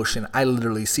slow motion, I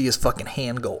literally see his fucking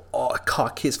hand go,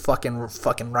 cock his fucking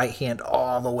right hand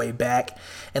all the way back,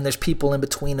 and there's people in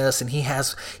between us, and he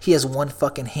has one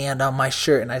fucking hand on my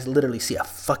shirt, and I literally see a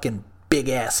fucking big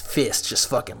ass fist just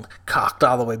fucking cocked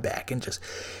all the way back, and just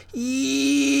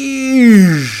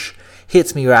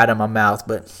hits me right in my mouth.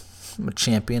 But I'm a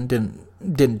champion,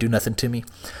 didn't do nothing to me.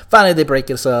 Finally, they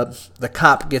break us up. The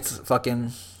cop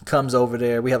comes over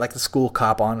there. We had like the school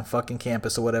cop on fucking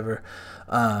campus or whatever.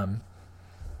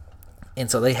 And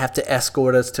so they have to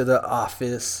escort us to the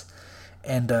office.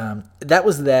 And that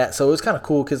was that. So it was kind of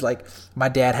cool because like my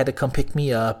dad had to come pick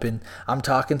me up. And I'm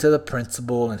talking to the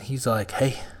principal. And he's like,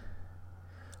 hey,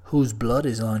 whose blood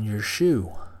is on your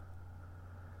shoe?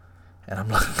 And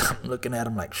I'm looking at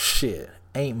him like, shit,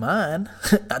 ain't mine.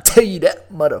 I tell you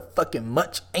that motherfucking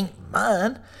much ain't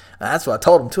mine. And that's what I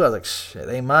told him too. I was like, shit,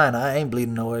 ain't mine. I ain't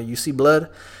bleeding nowhere. You see blood?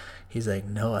 He's like,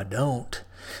 no, I don't.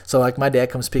 So like my dad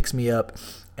comes picks me up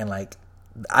and like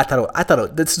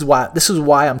This is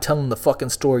why I'm telling the fucking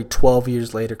story 12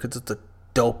 years later, because it's a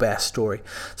dope ass story.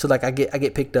 So like I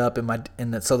get picked up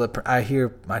I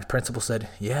hear my principal said,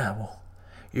 "Yeah, well,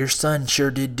 your son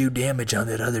sure did do damage on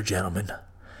that other gentleman."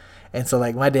 And so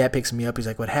like my dad picks me up. He's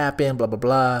like, "What happened?" Blah blah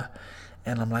blah.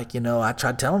 And I'm like, I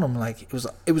tried telling him, like,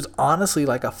 it was honestly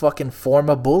like a fucking form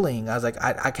of bullying. I was like,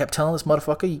 I kept telling this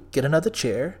motherfucker, "You get another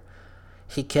chair."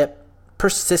 He kept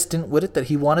persistent with it that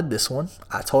he wanted this one.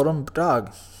 I told him,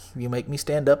 "Dog, you make me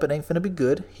stand up, it ain't finna be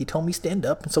good." He told me stand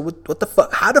up. And so what the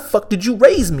fuck? How the fuck did you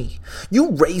raise me? You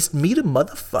raised me to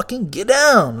motherfucking get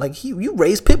down. Like, you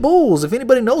raised pit bulls. If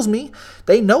anybody knows me,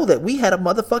 they know that we had a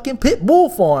motherfucking pit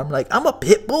bull farm. Like, I'm a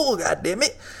pit bull,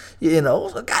 goddammit.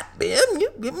 So goddamn,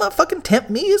 you motherfucking tempt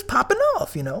me is popping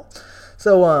off,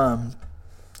 So,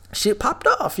 shit popped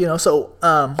off, So,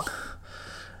 I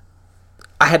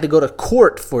had to go to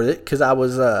court for it because I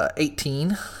was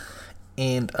 18,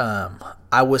 and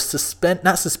I was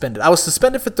not suspended. I was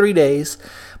suspended for 3 days,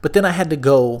 but then I had to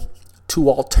go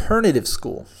to alternative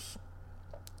school.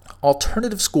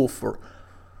 Alternative school for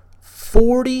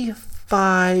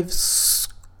 45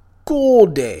 school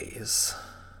days.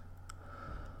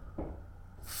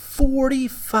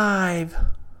 45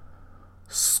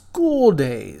 school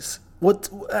days. What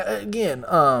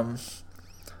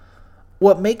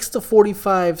makes the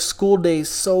 45 school days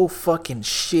so fucking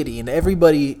shitty, and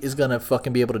everybody is gonna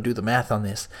fucking be able to do the math on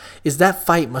this, is that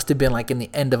fight must have been like in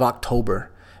the end of October,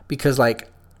 because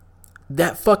like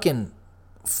that fucking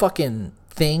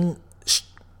thing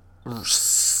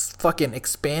fucking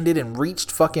expanded and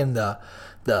reached fucking the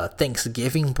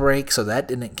Thanksgiving break, so that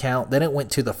didn't count. Then it went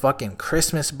to the fucking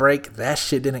Christmas break, that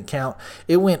shit didn't count.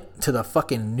 It went to the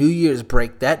fucking New Year's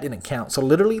break, that didn't count. So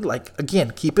literally, like,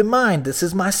 again, keep in mind, this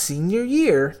is my senior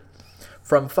year.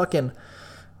 From fucking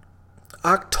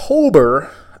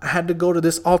October, I had to go to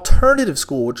this alternative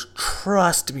school, which,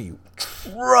 trust me,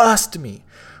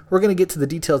 we're gonna get to the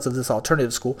details of this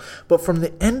alternative school, but from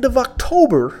the end of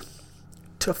October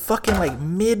to fucking like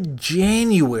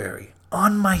mid-January,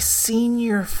 on my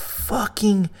senior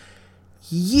fucking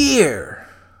year.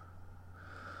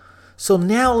 So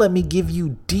now let me give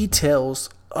you details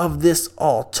of this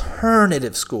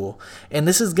alternative school. And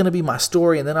this is going to be my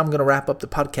story, and then I'm going to wrap up the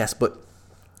podcast. But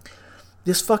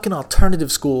this fucking alternative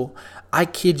school, I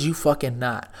kid you fucking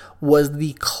not, was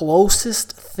the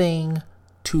closest thing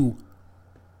to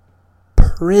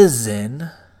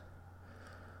prison,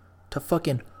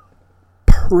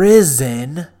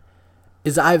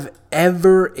 is I've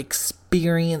ever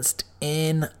experienced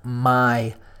in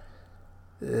my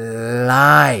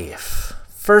life.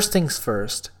 First things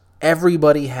first,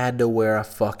 everybody had to wear a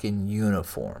fucking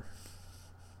uniform.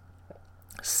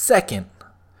 Second,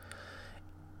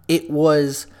 it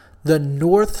was the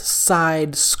North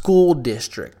Side School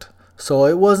District. So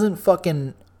it wasn't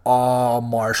fucking all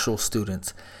Marshall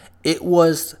students. It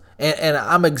was... And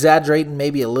I'm exaggerating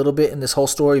maybe a little bit in this whole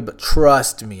story, but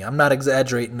trust me, I'm not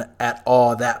exaggerating at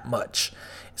all that much.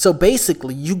 So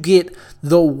basically, you get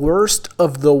the worst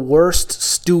of the worst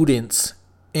students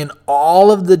in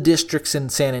all of the districts in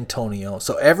San Antonio.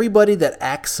 So everybody that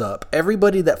acts up,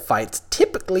 everybody that fights,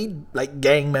 typically like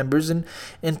gang members and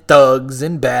thugs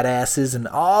and badasses and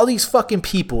all these fucking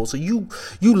people. So you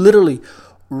literally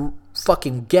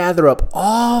fucking gather up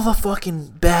all the fucking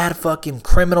bad fucking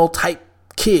criminal type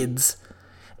kids,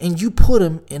 and you put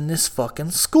them in this fucking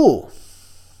school.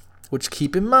 Which,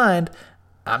 keep in mind,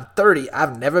 I'm 30.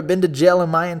 I've never been to jail in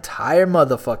my entire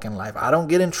motherfucking life. I don't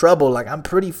get in trouble. Like, I'm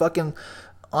pretty fucking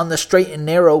on the straight and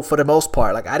narrow for the most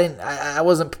part. Like, I didn't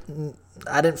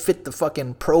fit the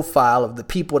fucking profile of the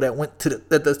people that went to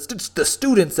the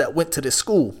students that went to this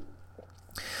school.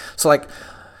 So like,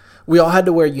 we all had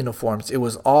to wear uniforms. It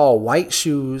was all white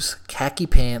shoes, khaki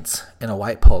pants, and a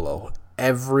white polo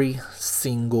every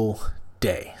single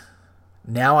day.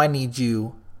 Now I need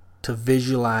you to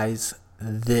visualize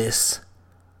this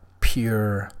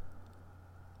pure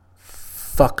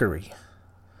fuckery.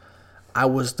 I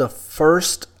was the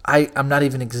first, I'm not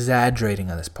even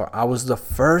exaggerating on this part. I was the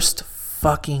first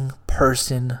fucking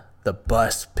person the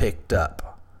bus picked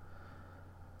up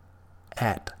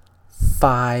at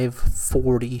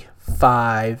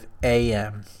 5:45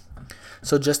 a.m.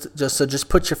 So just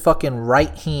put your fucking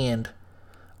right hand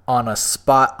on a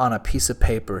spot on a piece of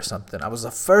paper or something. I was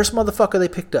the first motherfucker they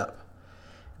picked up.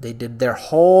 They did their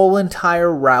whole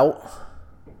entire route.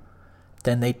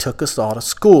 Then they took us all to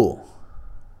school.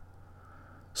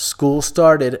 School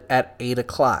started at 8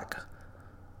 o'clock.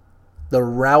 The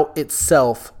route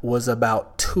itself was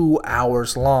about 2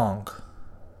 hours long.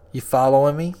 You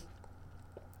following me?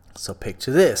 So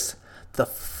picture this. The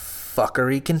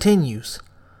fuckery continues.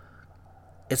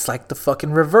 It's like the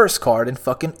fucking reverse card in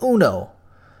fucking Uno.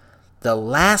 The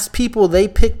last people they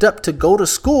picked up to go to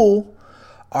school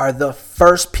are the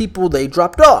first people they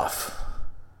dropped off.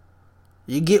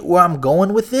 You get where I'm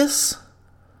going with this?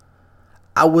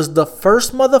 I was the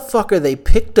first motherfucker they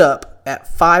picked up at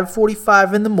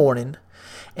 5:45 in the morning,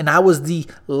 and I was the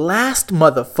last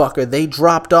motherfucker they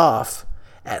dropped off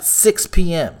at 6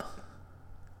 p.m.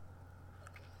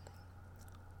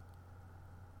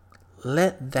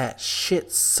 Let that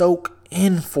shit soak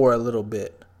in for a little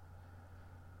bit.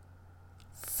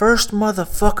 First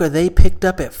motherfucker they picked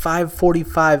up at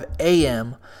 5:45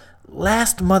 a.m.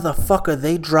 Last motherfucker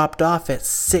they dropped off at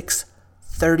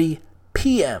 6:30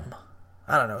 p.m.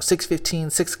 I don't know,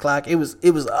 6:15, 6 o'clock. It was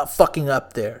fucking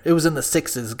up there. It was in the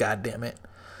sixes, goddammit.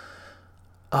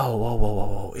 Oh,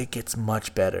 whoa. It gets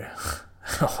much better.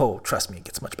 Oh, trust me, it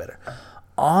gets much better.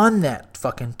 On that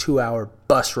fucking 2-hour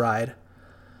bus ride,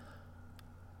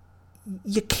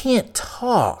 you can't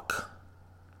talk.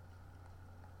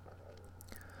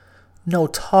 No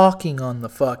talking on the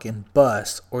fucking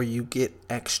bus, or you get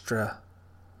extra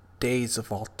days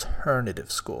of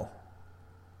alternative school.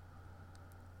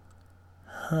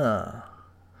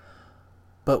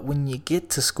 But when you get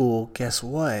to school, guess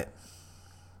what?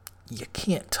 You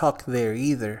can't talk there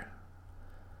either.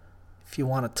 If you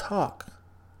want to talk,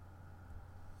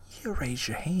 you raise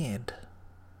your hand.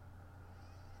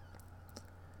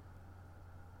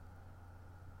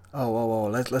 Oh,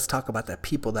 let's talk about the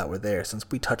people that were there, since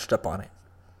we touched up on it.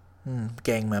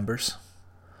 Gang members.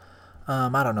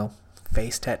 I don't know.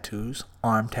 Face tattoos,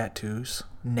 arm tattoos,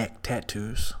 neck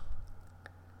tattoos.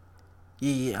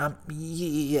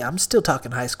 I'm still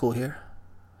talking high school here.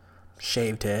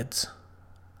 Shaved heads,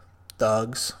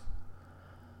 thugs,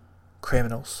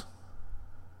 criminals.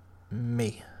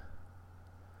 Me.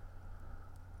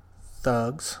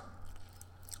 Thugs,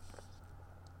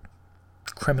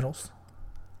 criminals,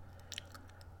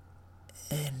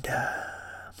 and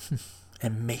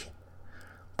me.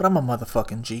 But I'm a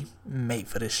motherfucking G, made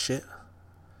for this shit.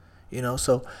 You know,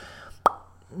 so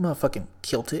motherfucking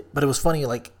killed it. But it was funny,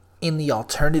 like, in the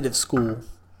alternative school,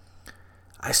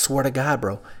 I swear to God,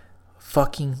 bro,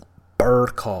 fucking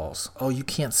bird calls. Oh, you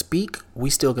can't speak?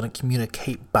 We still gonna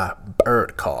communicate by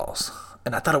bird calls.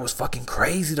 And I thought it was fucking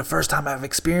crazy the first time I've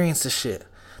experienced this shit.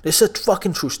 This is a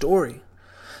fucking true story.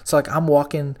 So, like, I'm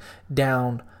walking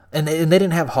down, and they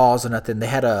didn't have halls or nothing. They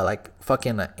had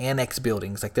fucking annex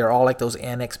buildings. Like, they're all like those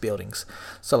annex buildings.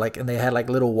 So, like, and they had like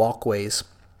little walkways.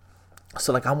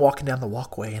 So, like, I'm walking down the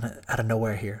walkway, and out of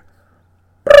nowhere here,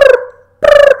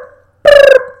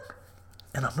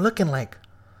 and I'm looking like,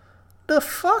 the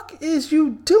fuck is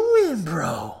you doing,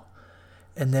 bro?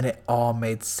 And then it all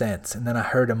made sense. And then I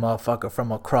heard a motherfucker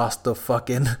from across the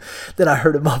fucking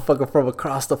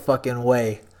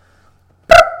way.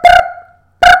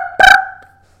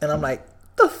 And I'm like,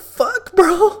 the fuck,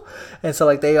 bro? And so,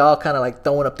 like, they all kind of like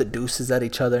throwing up the deuces at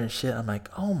each other and shit. I'm like,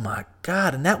 oh my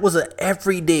God. And that was an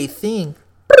everyday thing.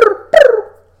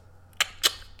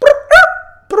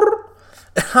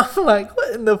 And I'm like,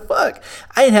 what in the fuck?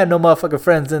 I ain't had no motherfucking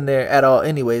friends in there at all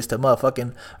anyways to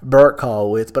motherfucking bird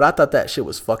call with. But I thought that shit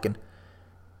was fucking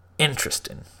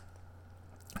interesting.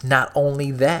 Not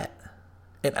only that.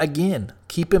 And again,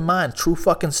 keep in mind, true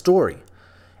fucking story.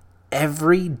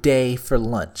 Every day for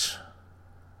lunch.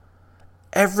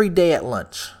 Every day at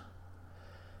lunch.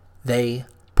 They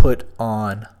put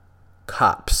on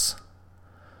cops.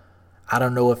 I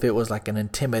don't know if it was like an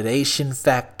intimidation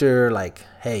factor. Like,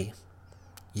 hey,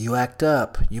 you act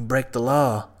up, you break the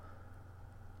law,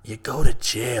 you go to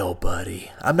jail,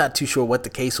 buddy. I'm not too sure what the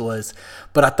case was,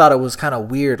 but I thought it was kind of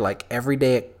weird. Like, every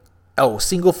day,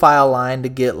 single file line to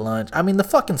get lunch. I mean, the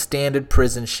fucking standard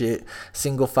prison shit.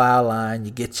 Single file line,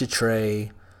 you get your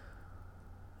tray.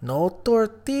 No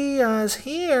tortillas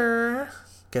here.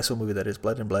 Guess what movie that is?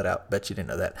 Blood In, Blood Out. Bet you didn't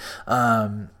know that.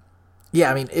 Yeah,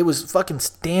 I mean, it was fucking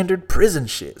standard prison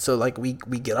shit. So, like, we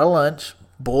get our lunch.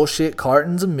 Bullshit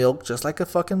cartons of milk, just like a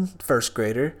fucking first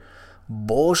grader.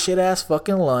 Bullshit ass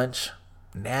fucking lunch.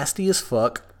 Nasty as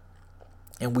fuck.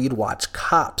 And we'd watch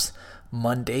Cops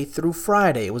Monday through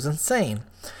Friday. It was insane.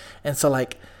 And so,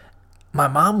 like, my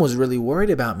mom was really worried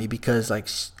about me because, like,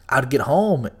 I'd get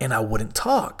home and I wouldn't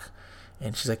talk.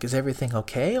 And she's like, is everything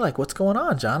okay? Like, what's going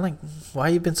on, John? Like, why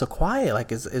you been so quiet?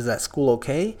 Like, is that school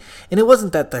okay? And it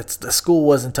wasn't that the school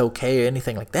wasn't okay or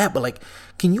anything like that. But, like,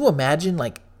 can you imagine,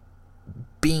 like,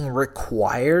 being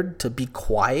required to be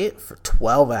quiet for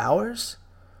 12 hours?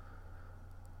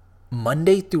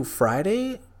 Monday through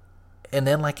Friday? And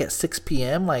then, like, at 6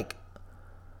 p.m., like,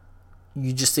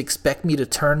 you just expect me to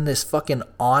turn this fucking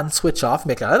on switch off and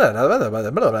make nah,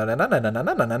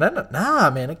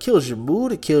 man, it kills your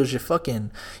mood, it kills your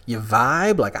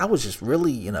vibe. Like, I was just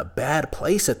really in a bad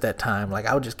place at that time. Like,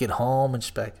 I would just get home and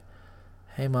just be like,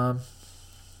 hey mom,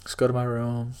 let's go to my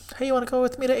room. Hey, you want to go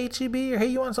with me to HEB? Or hey,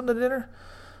 you want something to dinner?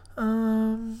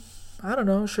 I don't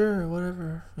know, sure,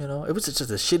 whatever. You know, it was just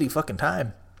a shitty fucking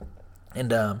time.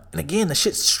 And again, the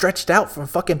shit stretched out from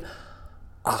fucking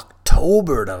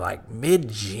October to like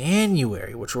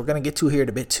mid-January, which we're gonna get to here in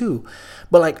a bit too.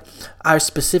 But like, I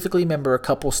specifically remember a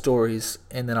couple stories,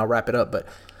 and then I'll wrap it up. But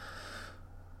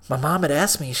my mom had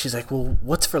asked me, she's like, well,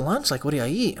 what's for lunch? Like, what do I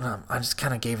eat? And I just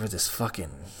kind of gave her this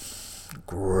fucking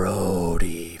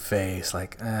grody face,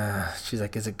 like, she's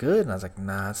like, is it good? And I was like,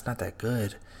 nah, it's not that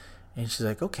good. And she's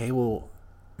like, okay, well,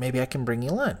 maybe I can bring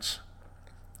you lunch.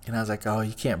 And I was like, oh,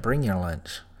 you can't bring your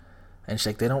lunch. And she's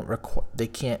like,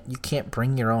 you can't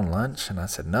bring your own lunch? And I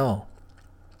said, no.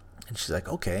 And she's like,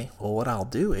 okay, well, what I'll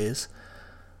do is,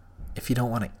 if you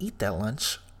don't want to eat that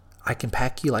lunch, I can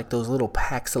pack you like those little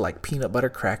packs of like peanut butter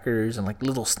crackers and like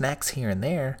little snacks here and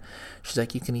there. She's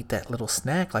like, you can eat that little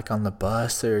snack like on the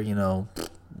bus, or, you know,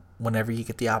 whenever you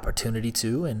get the opportunity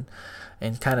to, and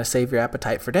kind of save your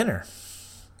appetite for dinner.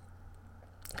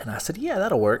 And I said, yeah,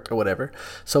 that'll work, or whatever.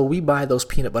 So we buy those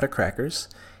peanut butter crackers,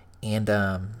 and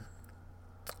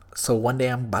so one day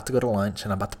I'm about to go to lunch,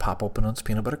 and I'm about to pop open those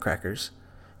peanut butter crackers,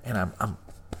 and I'm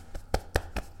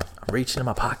reaching in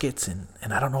my pockets, and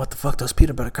I don't know what the fuck those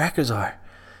peanut butter crackers are.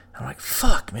 I'm like,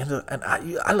 fuck, man. And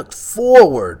I looked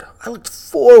forward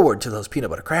to those peanut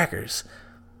butter crackers,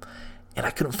 and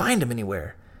I couldn't find them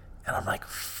anywhere. And I'm like,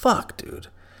 fuck, dude.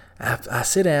 I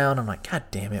sit down, I'm like, god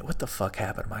damn it, what the fuck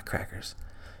happened to my crackers?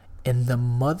 And the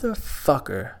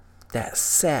motherfucker that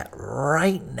sat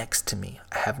right next to me,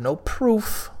 I have no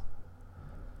proof,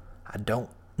 I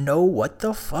don't know what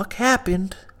the fuck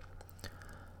happened,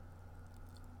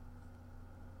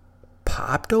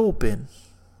 popped open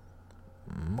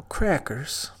my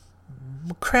crackers.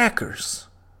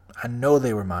 I know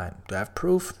they were mine. Do I have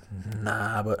proof?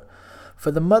 Nah, but for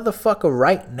the motherfucker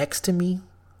right next to me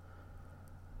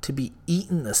to be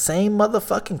eating the same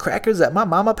motherfucking crackers that my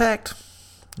mama packed,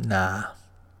 nah.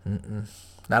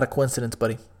 Not a coincidence,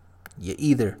 buddy. You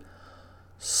either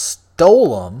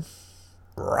stole them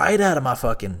right out of my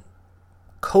fucking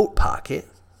coat pocket,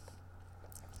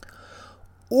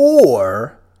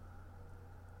 or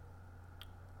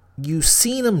you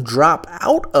seen them drop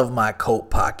out of my coat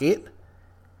pocket,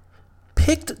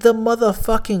 picked the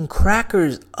motherfucking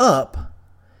crackers up,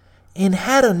 and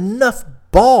had enough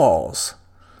balls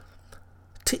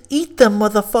to eat them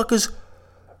motherfuckers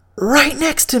right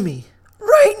next to me.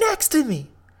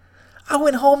 I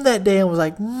went home that day and was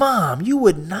like, Mom, you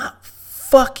would not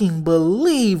fucking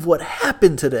believe what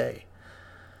happened today.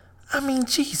 I mean,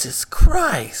 Jesus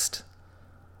Christ.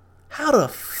 How the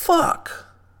fuck?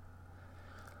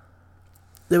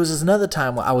 There was this another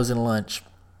time where I was in lunch,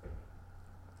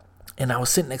 and I was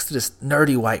sitting next to this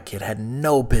nerdy white kid. Had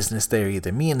no business there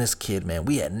either. Me and this kid, man,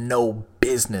 we had no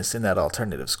business in that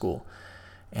alternative school.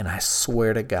 And I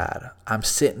swear to God, I'm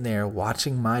sitting there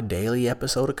watching my daily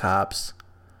episode of Cops.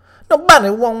 Nobody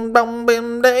won't bum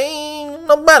bim day.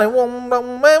 Nobody won't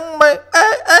bum bim day.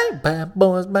 Hey, bad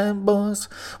boys.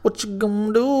 What you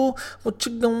gonna do? What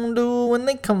you gonna do when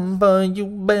they come for you?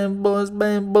 Bad boys.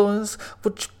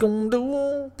 What you gonna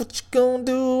do? What you gonna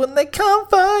do when they come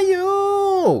for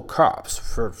you?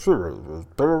 Cops.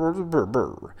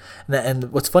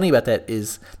 And what's funny about that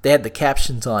is they had the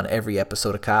captions on every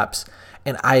episode of Cops.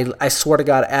 And I swear to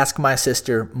God, ask my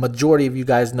sister. Majority of you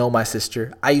guys know my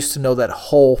sister. I used to know that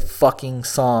whole fucking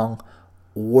song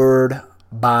word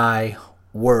by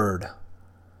word.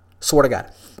 Swear to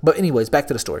God. But anyways, back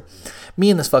to the story.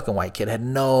 Me and this fucking white kid had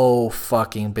no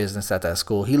fucking business at that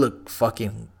school. He looked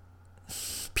fucking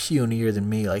punier than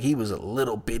me. Like, he was a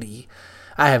little bitty.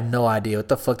 I have no idea. What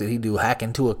the fuck did he do? Hack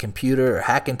into a computer or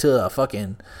hack into a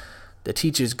fucking the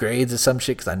teacher's grades or some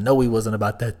shit? Because I know he wasn't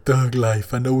about that thug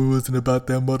life. I know he wasn't about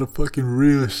that motherfucking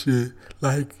real shit.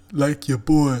 Like your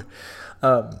boy.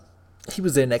 He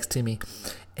was there next to me.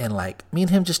 And like, me and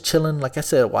him just chilling, like I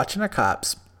said, watching our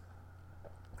Cops.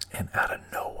 And out of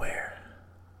nowhere,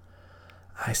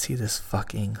 I see this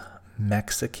fucking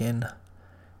Mexican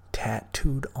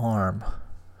tattooed arm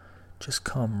just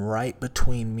come right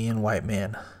between me and white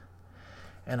man.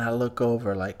 And I look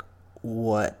over like,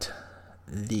 what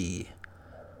the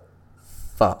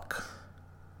fuck?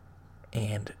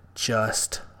 And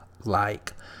just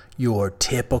like your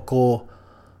typical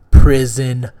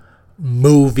prison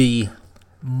movie,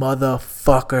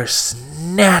 motherfucker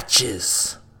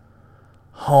snatches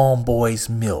homeboy's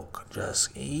milk.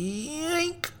 Just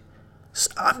yank.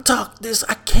 I'm talking this.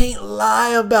 I can't lie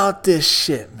about this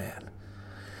shit, man.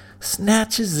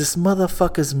 Snatches this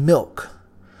motherfucker's milk.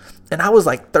 And I was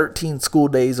like 13 school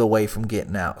days away from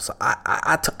getting out. So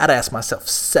I'd ask myself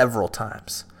several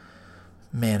times,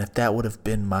 man, if that would have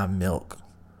been my milk,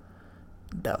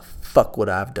 the fuck would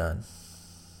I have done?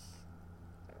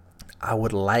 I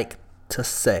would like to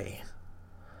say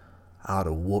I would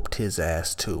have whooped his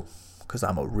ass too. Because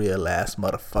I'm a real ass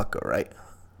motherfucker, right?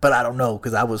 But I don't know,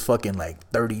 because I was fucking like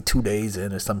 32 days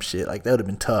in or some shit. Like, that would have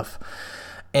been tough.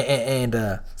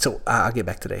 So I'll get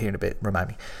back to that here in a bit. Remind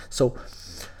me. So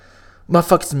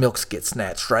motherfuckers' milks get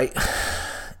snatched, right?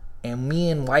 And me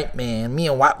and white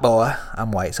boy,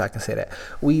 I'm white, so I can say that.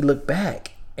 We look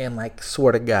back and, like,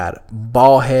 swear to God,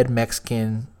 bald head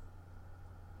Mexican,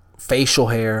 facial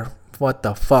hair. What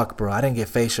the fuck, bro? I didn't get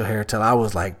facial hair till I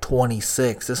was like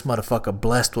 26. This motherfucker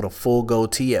blessed with a full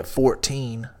goatee at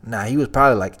 14. Nah, he was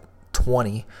probably like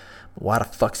 20. Why the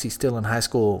fuck's he still in high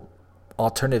school,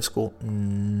 alternative school?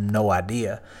 No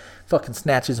idea. Fucking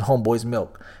snatches homeboy's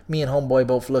milk. Me and homeboy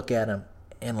both look at him,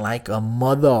 and like a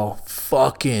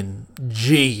motherfucking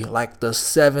G, like the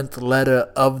 7th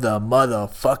letter of the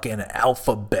motherfucking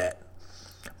alphabet,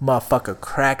 motherfucker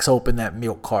cracks open that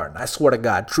milk carton. I swear to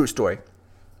God, true story.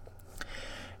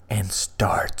 And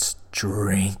starts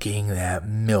drinking that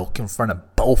milk in front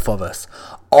of both of us.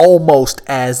 Almost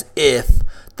as if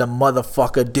the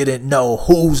motherfucker didn't know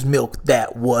whose milk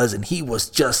that was. And he was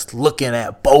just looking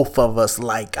at both of us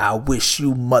like, I wish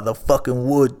you motherfucking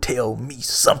would tell me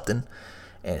something.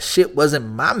 And shit wasn't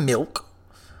my milk.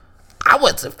 I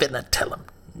wasn't finna tell him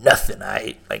nothing.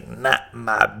 Like, not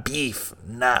my beef.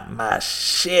 Not my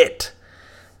shit.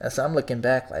 And so I'm looking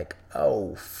back like,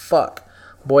 oh, fuck.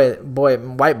 White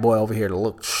boy over here to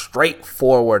look straight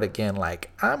forward again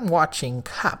like, I'm watching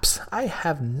Cops. I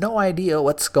have no idea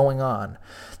what's going on.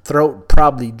 Throat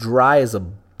probably dry as a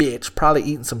bitch. Probably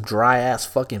eating some dry ass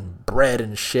fucking bread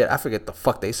and shit. I forget the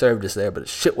fuck they served us there, but the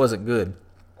shit wasn't good.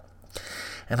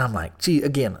 And I'm like,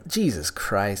 Jesus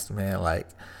Christ, man. Like,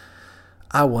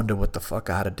 I wonder what the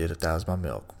fuck I'd have did if that was my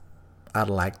milk. I'd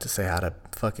like to say I just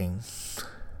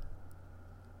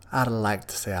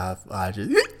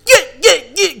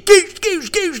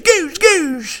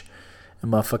goose.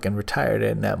 And motherfucking retired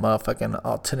in that motherfucking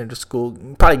alternative school.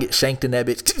 Probably get shanked in that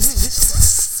bitch.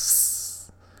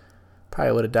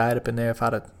 Probably would have died up in there if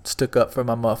I'd have stuck up for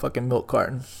my motherfucking milk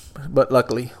carton. But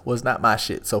luckily, was not my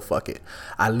shit, so fuck it.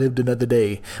 I lived another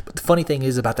day. But the funny thing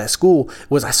is about that school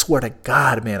was, I swear to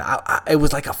God, man, it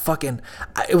was like a fucking,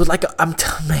 it was like a,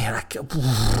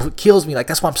 it kills me. Like,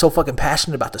 that's why I'm so fucking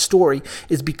passionate about the story,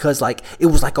 is because, like, it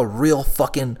was like a real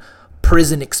fucking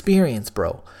prison experience,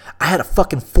 bro. I had a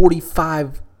fucking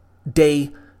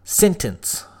 45-day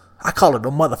sentence. I call it a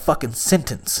motherfucking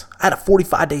sentence. I had a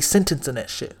 45-day sentence in that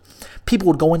shit. People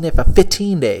would go in there for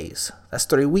 15 days. That's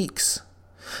 3 weeks.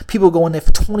 People would go in there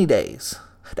for 20 days.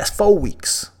 That's 4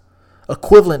 weeks.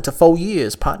 Equivalent to 4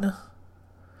 years, partner.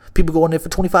 People go in there for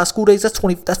 25 school days.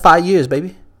 That's 5 years,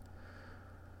 baby.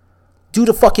 Do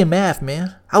the fucking math,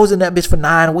 man. I was in that bitch for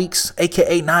 9 weeks,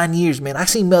 aka 9 years, man. I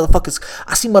seen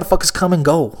motherfuckers come and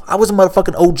go. I was a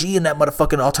motherfucking OG in that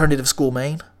motherfucking alternative school,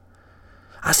 man.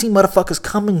 I seen motherfuckers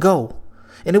come and go.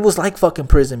 And it was like fucking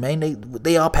prison, man.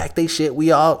 They all packed their shit.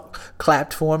 We all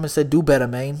clapped for him and said, do better,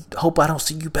 man. Hope I don't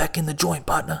see you back in the joint,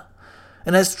 partner.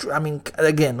 And that's true. I mean,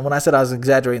 again, when I said I was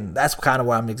exaggerating, that's kind of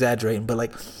where I'm exaggerating. But,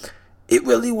 like, it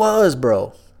really was,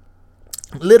 bro.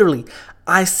 Literally,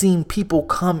 I seen people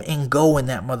come and go in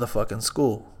that motherfucking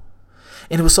school.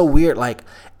 And it was so weird. Like,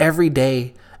 every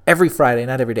fucking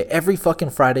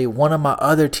Friday, one of my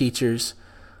other teachers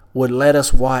would let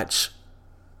us watch.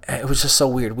 It was just so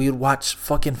weird. We would watch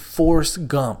fucking Forrest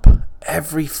Gump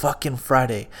every fucking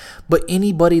Friday. But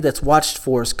anybody that's watched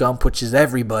Forrest Gump, which is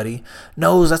everybody,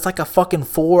 knows that's like a fucking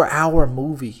 4-hour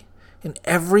movie. And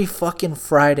every fucking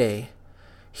Friday,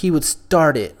 he would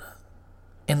start it.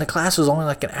 And the class was only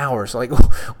like an hour. So, like,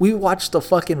 we watched the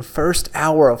fucking first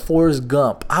hour of Forrest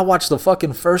Gump. I watched the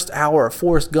fucking first hour of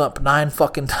Forrest Gump 9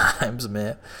 fucking times,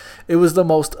 man. It was the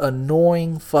most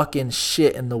annoying fucking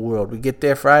shit in the world. We get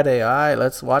there Friday. All right,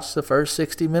 let's watch the first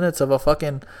 60 minutes of a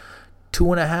fucking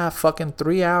 2.5 fucking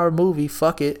 3-hour movie.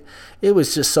 Fuck it. It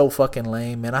was just so fucking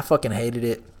lame, man. I fucking hated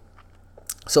it.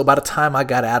 So by the time I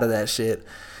got out of that shit,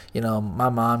 you know, my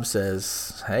mom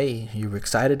says, hey, you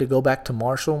excited to go back to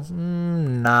Marshall?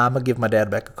 Nah, I'm going to give my dad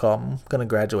back a call. I'm going to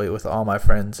graduate with all my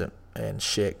friends and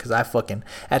shit. Because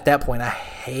at that point, I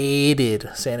hated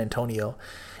San Antonio.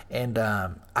 And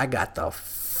I got the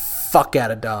fuck out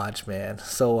of Dodge, man.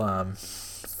 So,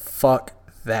 fuck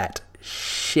that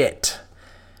shit.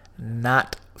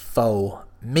 not for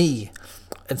me.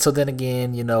 And so then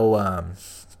again,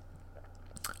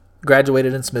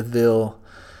 graduated in Smithville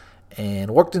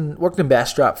and worked in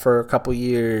Bastrop for a couple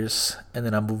years, and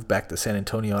then I moved back to San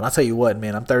Antonio. And I'll tell you what,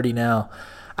 man, I'm 30 now.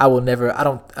 I would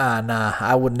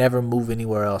never move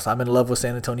anywhere else. I'm in love with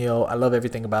San Antonio. I love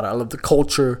everything about it. I love the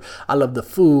culture. I love the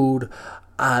food.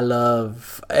 I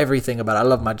love everything about it. I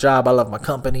love my job. I love my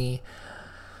company.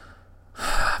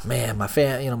 Man, my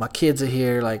kids are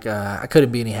here. Like, I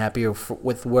couldn't be any happier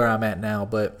with where I'm at now.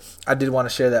 But I did want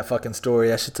to share that fucking story.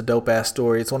 That shit's a dope ass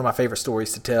story. It's one of my favorite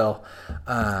stories to tell.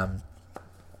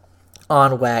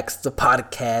 On Wax, the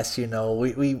podcast,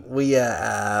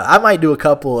 I might do a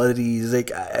couple of these,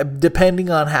 like, depending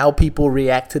on how people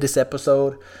react to this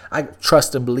episode. I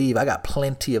trust and believe I got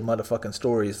plenty of motherfucking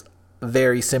stories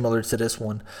very similar to this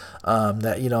one,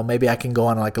 that maybe I can go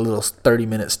on like a little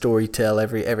 30-minute story tell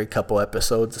every couple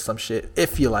episodes or some shit.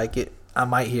 If you like it, I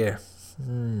might hear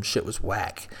shit was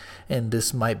whack, and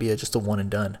this might be just a one and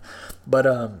done. But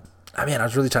I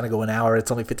was really trying to go an hour. It's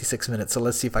only 56 minutes, so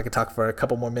let's see if I can talk for a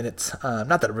couple more minutes.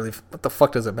 Not that it really, what the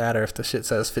fuck does it matter if the shit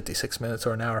says 56 minutes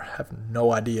or an hour? I have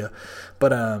no idea.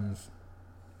 But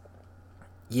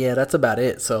yeah, that's about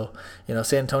it. So,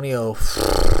 San Antonio,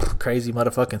 crazy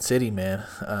motherfucking city, man.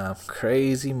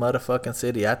 Crazy motherfucking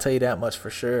city. I tell you that much for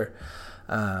sure.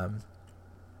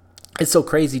 It's so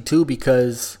crazy too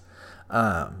because,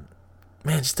 man,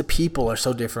 just the people are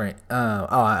so different.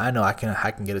 I know I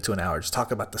can get it to an hour. Just talk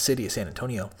about the city of San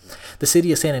Antonio. The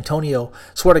city of San Antonio,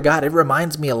 swear to God, it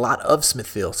reminds me a lot of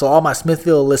Smithville. So all my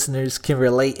Smithville listeners can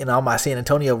relate, and all my San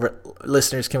Antonio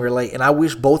listeners can relate. And I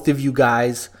wish both of you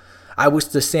guys, I wish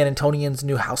the San Antonians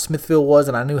knew how Smithville was,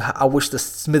 and I wish the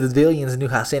Smithvillians knew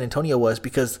how San Antonio was,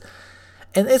 because,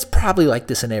 and it's probably like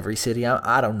this in every city.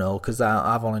 I don't know, because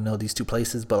I've only known these two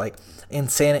places, but like in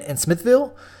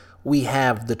Smithville, we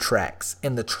have the tracks,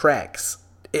 and the tracks,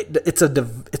 it's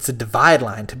a divide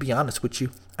line, to be honest with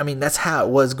you. I mean, that's how it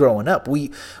was growing up.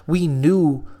 We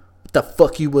knew what the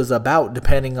fuck you was about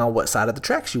depending on what side of the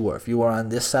tracks you were. If you were on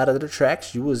this side of the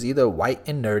tracks, you was either white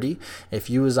and nerdy. If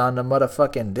you was on the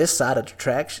motherfucking this side of the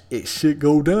tracks, it shit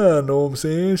go down, know what I'm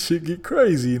saying? Shit get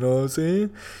crazy, you know what I'm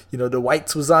saying? The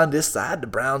whites was on this side, the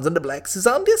browns and the blacks is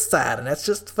on this side, and that's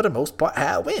just for the most part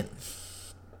how it went.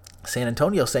 San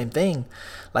Antonio, same thing.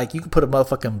 Like, you can put a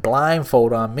motherfucking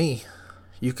blindfold on me.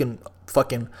 You can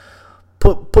fucking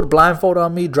put a blindfold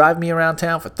on me, drive me around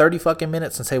town for 30 fucking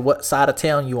minutes and say, what side of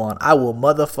town you on? I will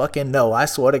motherfucking know. I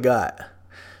swear to God.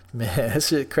 Man, that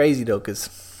shit crazy though,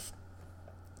 cause,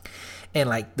 and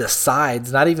like the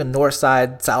sides, not even north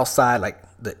side, south side, like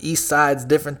the east side's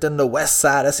different than the west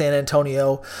side of San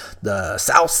Antonio. The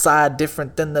south side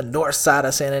different than the north side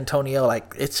of San Antonio.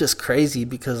 Like, it's just crazy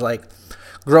because, like,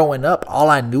 growing up, all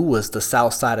I knew was the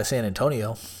south side of San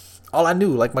Antonio. All I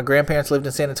knew, like, my grandparents lived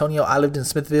in San Antonio. I lived in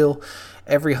Smithville.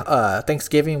 Every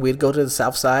Thanksgiving, we'd go to the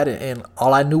south side, and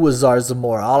all I knew was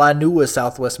Zarzamora. All I knew was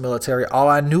Southwest Military. All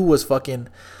I knew was fucking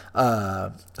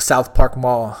South Park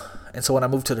Mall. And so when I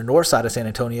moved to the north side of San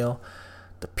Antonio,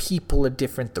 the people are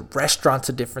different, the restaurants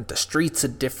are different, the streets are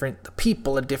different, the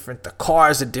people are different, the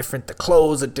cars are different, the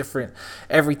clothes are different,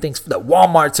 everything's, the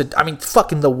Walmarts are,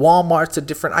 fucking the Walmarts are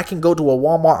different. I can go to a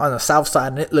Walmart on the south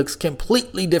side and it looks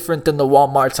completely different than the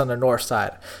Walmarts on the north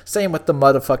side. Same with the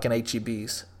motherfucking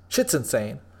HEBs. Shit's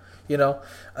insane,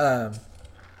 It's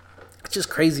just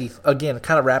crazy. Again,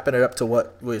 kind of wrapping it up to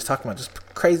what we was talking about. Just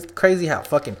crazy how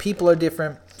fucking people are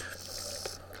different,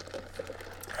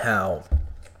 how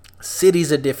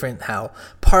cities are different, how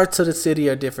parts of the city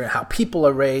are different, how people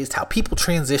are raised, how people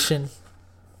transition.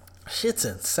 Shit's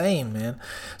insane, man.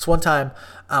 So one time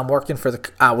I was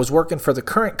working for the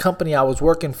current company I was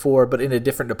working for, but in a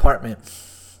different department.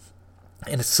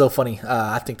 And it's so funny.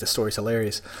 I think the story's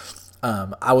hilarious.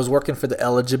 I was working for the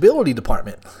eligibility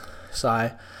department. So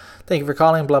I, thank you for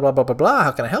calling, blah, blah, blah, blah, blah. How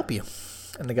can I help you?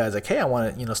 And the guy's like, hey, I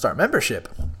want to, start membership.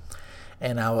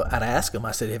 And I'd ask him,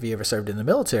 I said, have you ever served in the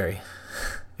military?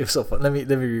 It was so fun. Let me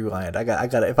rewind. I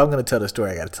got if I'm going to tell the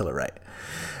story, I got to tell it right.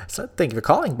 So, thank you for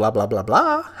calling, blah, blah, blah,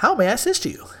 blah. How may I assist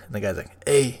you? And the guy's like,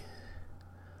 hey,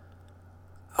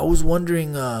 I was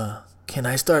wondering, can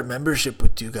I start membership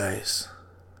with you guys?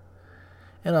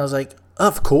 And I was like,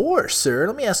 of course, sir.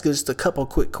 Let me ask you just a couple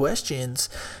quick questions.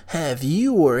 Have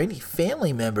you or any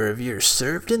family member of yours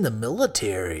served in the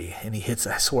military? And he hits,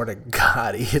 I swear to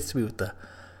God, he hits me with the,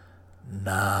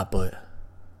 nah, but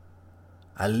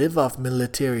I live off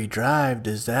Military Drive.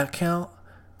 Does that count?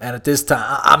 And at this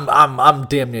time, I'm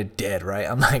damn near dead, right?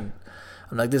 I'm like,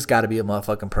 this got to be a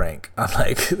motherfucking prank. I'm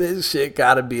like, this shit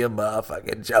got to be a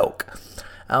motherfucking joke.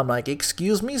 I'm like,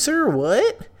 excuse me, sir,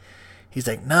 what? He's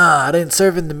like, nah, I didn't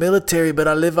serve in the military, but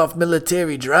I live off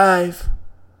Military Drive.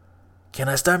 Can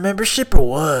I start membership or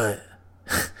what?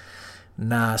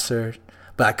 Nah, sir.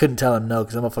 But I couldn't tell him no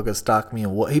because that motherfucker stalked me.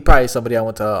 And what? He probably somebody I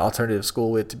went to alternative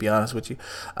school with, to be honest with you.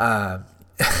 Nah,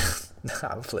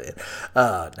 I'm playing.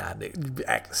 Nah, nigga, you be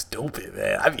acting stupid,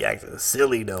 man. I be acting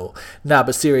silly, though. Nah,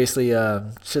 but seriously,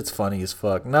 shit's funny as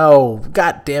fuck. No,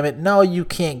 god damn it. No, you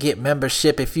can't get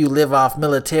membership if you live off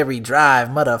Military Drive,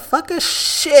 motherfucker.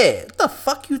 Shit. What the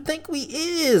fuck you think we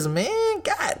is, man?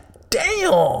 God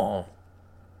damn.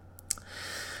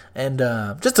 And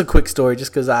just a quick story,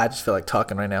 just because I just feel like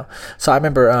talking right now. So I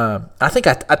remember, I think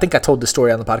I told this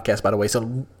story on the podcast, by the way.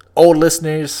 So old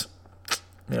listeners,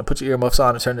 put your earmuffs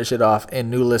on and turn this shit off. And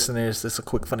new listeners, this is a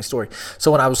quick funny story.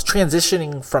 So when I was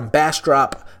transitioning from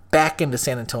Bastrop back into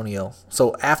San Antonio,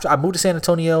 so after I moved to San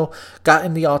Antonio, got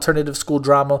in the alternative school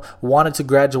drama, wanted to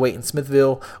graduate in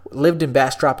Smithville, lived in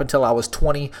Bastrop until I was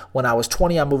 20. When I was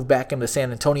 20, I moved back into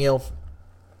San Antonio.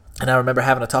 And I remember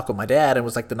having a talk with my dad, and it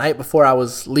was like the night before I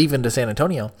was leaving to San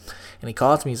Antonio. And he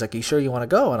called me. He's like, "Are you sure you want to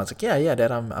go?" And I was like, "Yeah, Dad,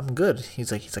 I'm good."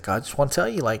 He's like, "I just want to tell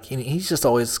you, like," he's just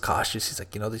always cautious. He's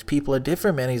like, "These people are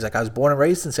different, man." He's like, "I was born and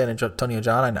raised in San Antonio,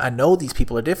 John. I know these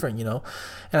people are different, And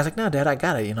I was like, "No, Dad, I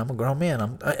got it. I'm a grown man."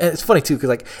 And it's funny too, because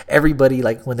like everybody,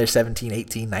 like when they're 17,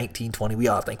 18, 19, 20, we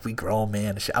all think we grown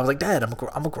man. And shit. I was like, "Dad,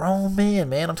 I'm a grown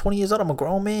man. I'm 20 years old. I'm a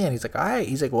grown man." He's like, "All right."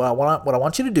 He's like, "What I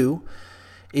want you to do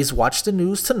is watch the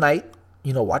news tonight.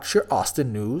 Watch your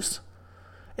Austin news,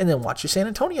 and then watch your San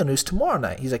Antonio news tomorrow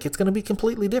night." He's like, "It's going to be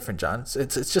completely different, John.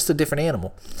 It's just a different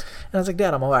animal." And I was like,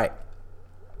 "Dad, I'm all right."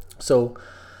 So,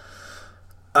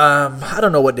 I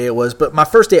don't know what day it was, but my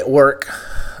first day at work,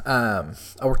 I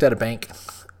worked at a bank,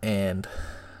 and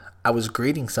I was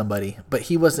greeting somebody, but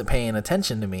he wasn't paying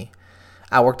attention to me.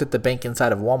 I worked at the bank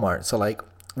inside of Walmart, so like,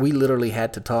 we literally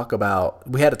had to talk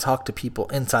to people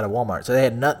inside of Walmart. So they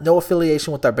had no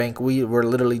affiliation with our bank. We were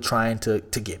literally trying to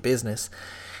get business.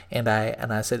 And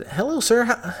I said, "Hello, sir.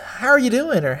 How are you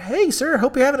doing?" Or, "Hey, sir,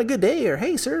 hope you're having a good day." Or,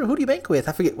 "Hey, sir, who do you bank with?"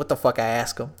 I forget what the fuck I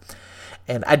asked him.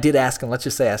 And I did ask him, let's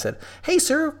just say I said, "Hey,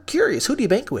 sir, curious, who do you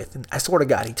bank with?" And I swear to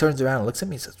God, he turns around and looks at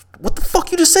me and says, "What the fuck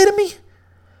you just say to me?"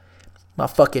 My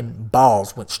fucking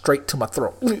balls went straight to my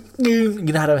throat. You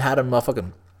know how to have a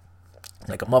motherfucking,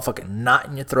 like a motherfucking knot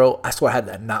in your throat? I swear I had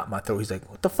that knot in my throat. He's like,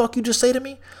 "What the fuck you just say to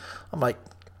me?" I'm like,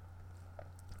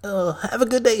 "Have a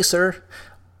good day, sir."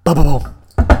 Boom, boom, boom.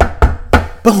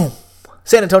 Boom.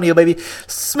 San Antonio, baby.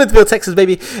 Smithville, Texas,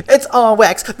 baby. It's On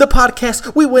Wax, the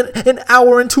podcast. We went an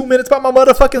hour and 2 minutes by my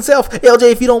motherfucking self.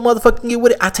 LJ, if you don't motherfucking get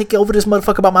with it, I take over this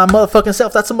motherfucker by my motherfucking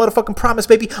self. That's a motherfucking promise,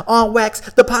 baby. On Wax,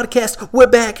 the podcast. We're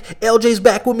back. LJ's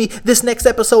back with me. This next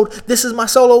episode, this is my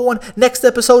solo one. Next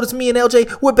episode, it's me and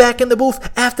LJ. We're back in the booth.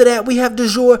 After that, we have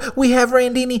DeJour. We have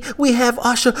Randini. We have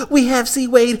Asha. We have C.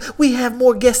 Wade. We have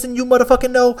more guests than you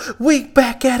motherfucking know. We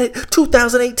back at it.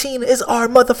 2018 is our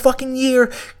motherfucking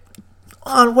year.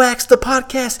 On Wax, the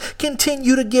podcast.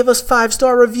 Continue to give us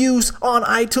 5-star reviews on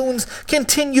iTunes.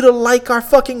 Continue to like our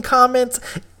fucking comments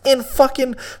in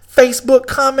fucking Facebook.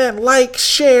 Comment, like,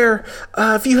 share.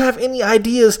 If you have any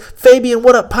ideas, Fabian,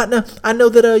 what up, partner? I know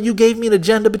that you gave me an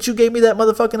agenda, but you gave me that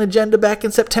motherfucking agenda back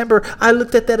in September. I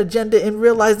looked at that agenda and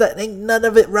realized that ain't none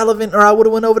of it relevant, or I would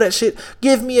have went over that shit.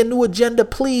 Give me a new agenda,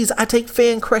 please. I take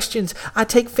fan questions. I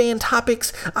take fan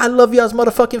topics. I love y'all's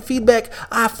motherfucking feedback.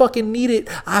 I fucking need it.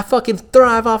 I fucking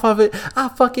thrive off of it. I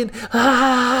fucking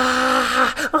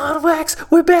On Wax,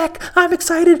 we're back. I'm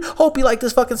excited. Hope you like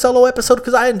this fucking solo episode,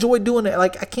 because I enjoyed doing it.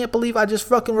 Like, I can't believe I just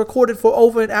fucking recorded for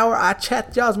over an hour. I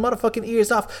chat y'all's motherfucking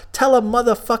ears off. Tell a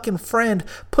motherfucking friend.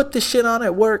 Put this shit on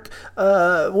at work.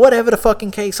 Whatever the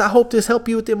fucking case. I hope this helped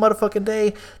you with your motherfucking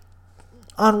day.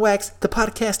 On Wax, the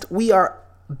podcast. We are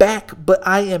back, but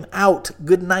I am out.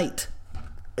 Good night.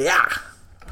 Yeah.